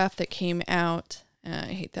stuff that came out, I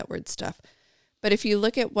hate that word stuff, but if you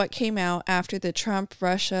look at what came out after the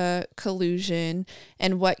Trump-Russia collusion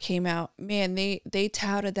and what came out, man, they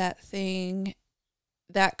touted that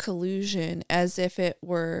collusion as if it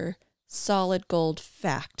were solid gold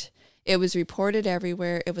fact. It was reported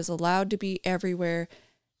everywhere. It was allowed to be everywhere.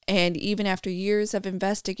 And even after years of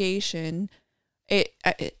investigation,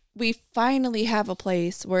 we finally have a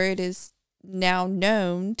place where it is now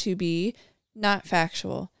known to be not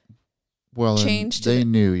factual. Well, it changed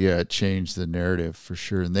the narrative for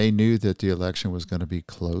sure. And they knew that the election was going to be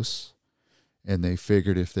close. And they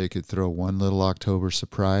figured if they could throw one little October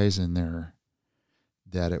surprise in there,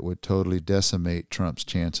 that it would totally decimate Trump's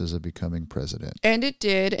chances of becoming president. And it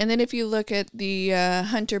did. And then if you look at the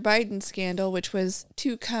Hunter Biden scandal, which was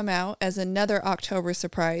to come out as another October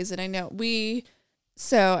surprise, and I know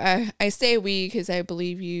I say we because I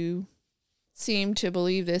believe you seem to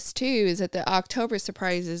believe this too, is that the October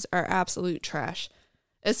surprises are absolute trash,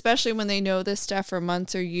 especially when they know this stuff for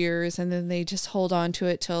months or years, and then they just hold on to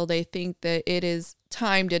it till they think that it is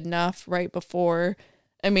timed enough right before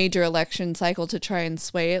a major election cycle to try and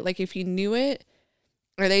sway it. Like, if you knew it,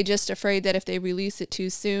 are they just afraid that if they release it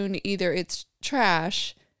too soon, either it's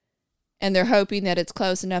trash and they're hoping that it's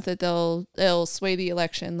close enough that they'll sway the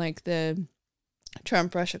election, like the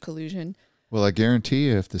Trump-Russia collusion? Well, I guarantee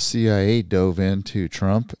you, if the CIA dove into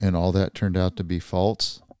Trump and all that turned out to be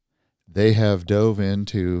false, they have dove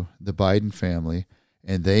into the Biden family,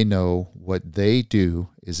 and they know what they do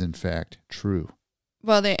is in fact true.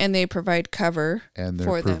 Well, they provide cover for them. And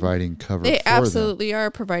they're providing cover for them. They absolutely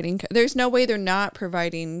are providing. There's no way they're not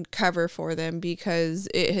providing cover for them because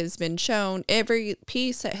it has been shown, every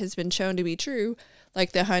piece that has been shown to be true,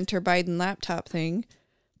 like the Hunter Biden laptop thing.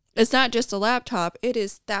 It's not just a laptop. It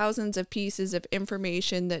is thousands of pieces of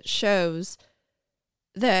information that shows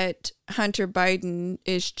that Hunter Biden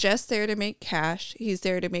is just there to make cash. He's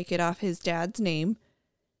there to make it off his dad's name.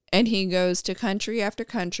 And he goes to country after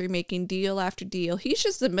country, making deal after deal. He's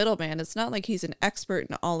just the middleman. It's not like he's an expert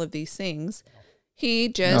in all of these things. He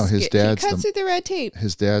just he cuts through the red tape.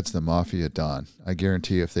 His dad's the mafia don. I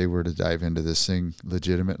guarantee if they were to dive into this thing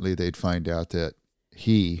legitimately, they'd find out that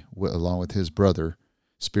he, along with his brother,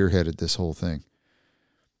 spearheaded this whole thing.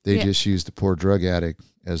 They just used the poor drug addict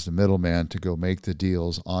as the middleman to go make the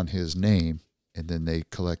deals on his name, and then they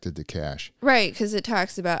collected the cash. Right, because it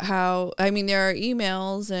talks about how, I mean, there are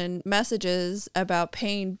emails and messages about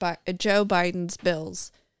paying Joe Biden's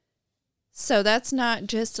bills. So that's not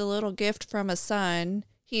just a little gift from a son.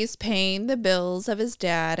 He's paying the bills of his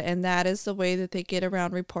dad, and that is the way that they get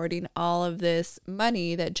around reporting all of this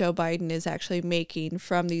money that Joe Biden is actually making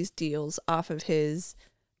from these deals off of his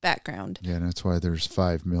background. Yeah, and that's why there's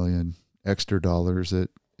 $5 million extra dollars that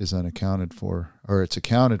is unaccounted for, or it's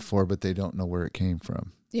accounted for, but they don't know where it came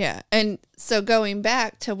from. Yeah, and so going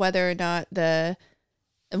back to whether or not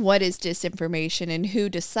what is disinformation and who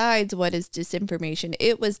decides what is disinformation,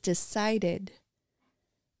 it was decided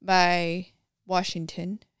by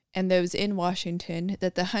Washington and those in Washington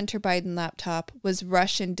that the Hunter Biden laptop was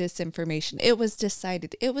Russian disinformation. It was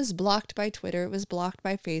decided. It was blocked by Twitter. It was blocked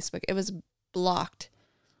by Facebook. It was blocked.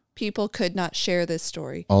 People could not share this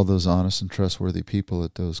story. All those honest and trustworthy people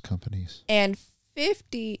at those companies. And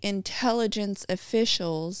 50 intelligence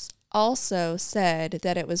officials also said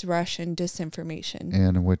that it was Russian disinformation.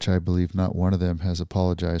 And in which I believe not one of them has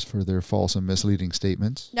apologized for their false and misleading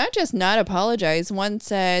statements. Not just not apologize. One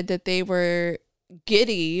said that they were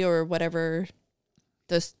giddy or whatever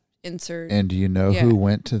this insert. And do you know who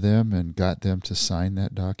went to them and got them to sign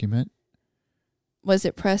that document? Was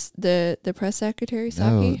it the press secretary,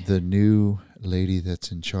 Psaki? No, the new lady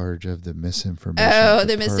that's in charge of the misinformation. Oh,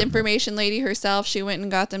 the misinformation lady herself. She went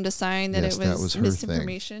and got them to sign that it was her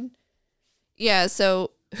misinformation. Thing. Yeah,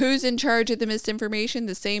 so who's in charge of the misinformation?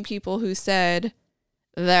 The same people who said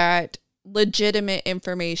that legitimate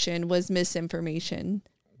information was misinformation.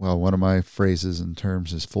 Well, one of my phrases and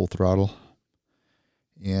terms is full throttle.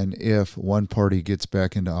 And if one party gets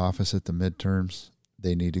back into office at the midterms,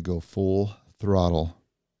 they need to go full throttle.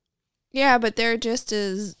 Yeah, but they're just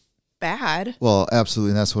as bad. Well,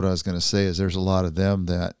 absolutely. And that's what I was going to say is there's a lot of them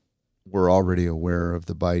that were already aware of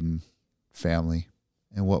the Biden family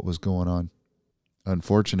and what was going on.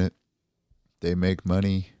 Unfortunate. They make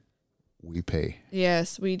money. We pay.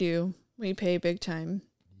 Yes, we do. We pay big time.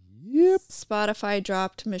 Yep. Spotify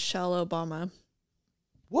dropped Michelle Obama.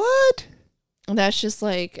 What? That's just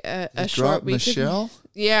like a short week. Michelle?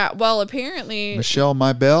 Yeah. Well, apparently Michelle,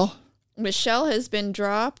 my belle. Michelle has been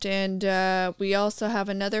dropped, and we also have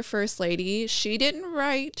another first lady. She didn't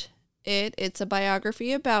write it. It's a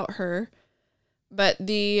biography about her. But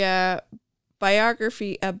the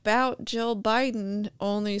biography about Jill Biden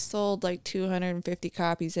only sold like 250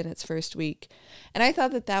 copies in its first week. And I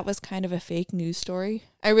thought that was kind of a fake news story.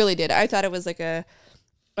 I really did. I thought it was like a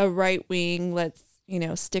right wing, let's,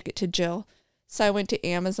 stick it to Jill. So I went to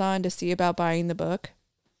Amazon to see about buying the book.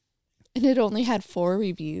 And it only had 4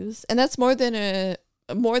 reviews. And that's more than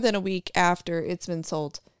a week after it's been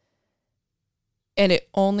sold. And it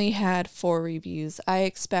only had 4 reviews. I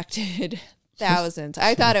expected thousands.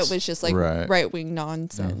 I thought it was just like right-wing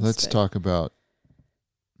nonsense. Now, let's talk about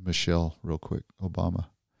Michelle real quick, Obama.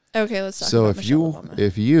 Okay, let's talk about Michelle Obama.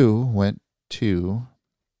 If you went to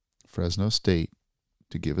Fresno State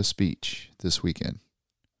to give a speech this weekend.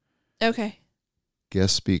 Okay.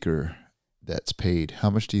 Guest speaker that's paid. How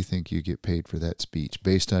much do you think you get paid for that speech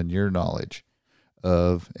based on your knowledge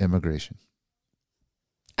of immigration?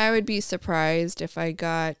 I would be surprised if I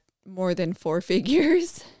got more than 4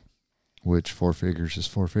 figures. Which 4 figures is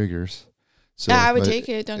 4 figures. So I would take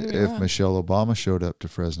it. Don't get me wrong. If Michelle Obama showed up to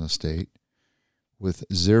Fresno State with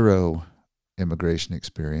 0 immigration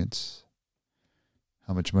experience,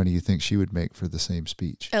 how much money do you think she would make for the same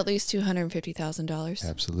speech? At least $250,000.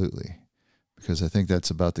 Absolutely. Because I think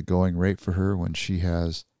that's about the going rate for her when she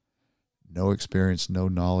has no experience, no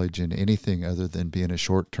knowledge in anything other than being a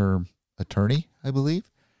short-term attorney, I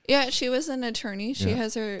believe. Yeah, she was an attorney.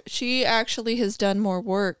 She actually has done more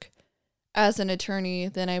work as an attorney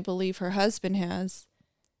than I believe her husband has.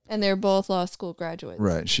 And they're both law school graduates.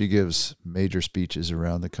 Right. She gives major speeches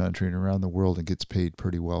around the country and around the world and gets paid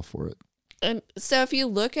pretty well for it. And so if you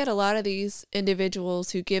look at a lot of these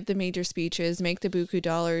individuals who give the major speeches, make the buku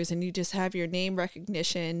dollars, and you just have your name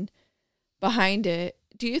recognition behind it,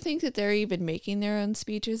 do you think that they're even making their own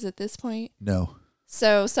speeches at this point? No.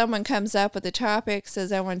 So someone comes up with a topic,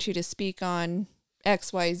 says, I want you to speak on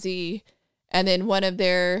XYZ, and then one of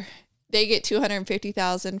their they get $250,000,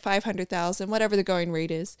 $500,000, whatever the going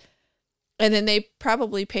rate is. And then they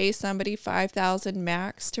probably pay somebody $5,000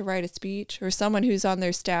 max to write a speech, or someone who's on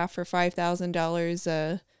their staff for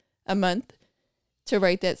 $5,000 a month to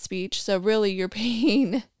write that speech. So really you're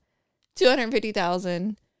paying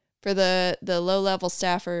 $250,000 for the low-level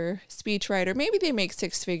staffer speechwriter. Maybe they make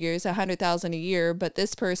six figures, $100,000 a year, but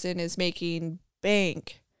this person is making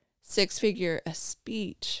bank six-figure a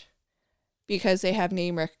speech because they have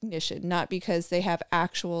name recognition, not because they have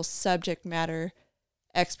actual subject matter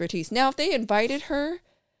expertise. Now, if they invited her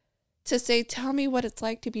to say, tell me what it's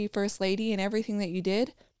like to be first lady and everything that you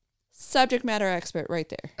did, subject matter expert right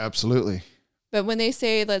there. Absolutely. But when they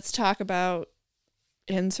say, let's talk about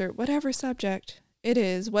insert whatever subject it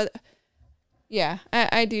is,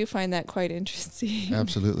 I do find that quite interesting.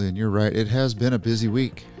 Absolutely. And you're right. It has been a busy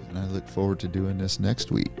week, and I look forward to doing this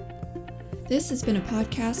next week. This has been a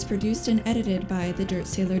podcast produced and edited by the Dirt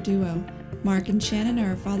Sailor Duo. Mark and Shannon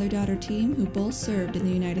are a father-daughter team who both served in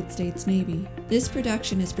the United States Navy. This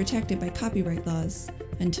production is protected by copyright laws.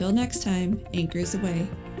 Until next time, anchors away.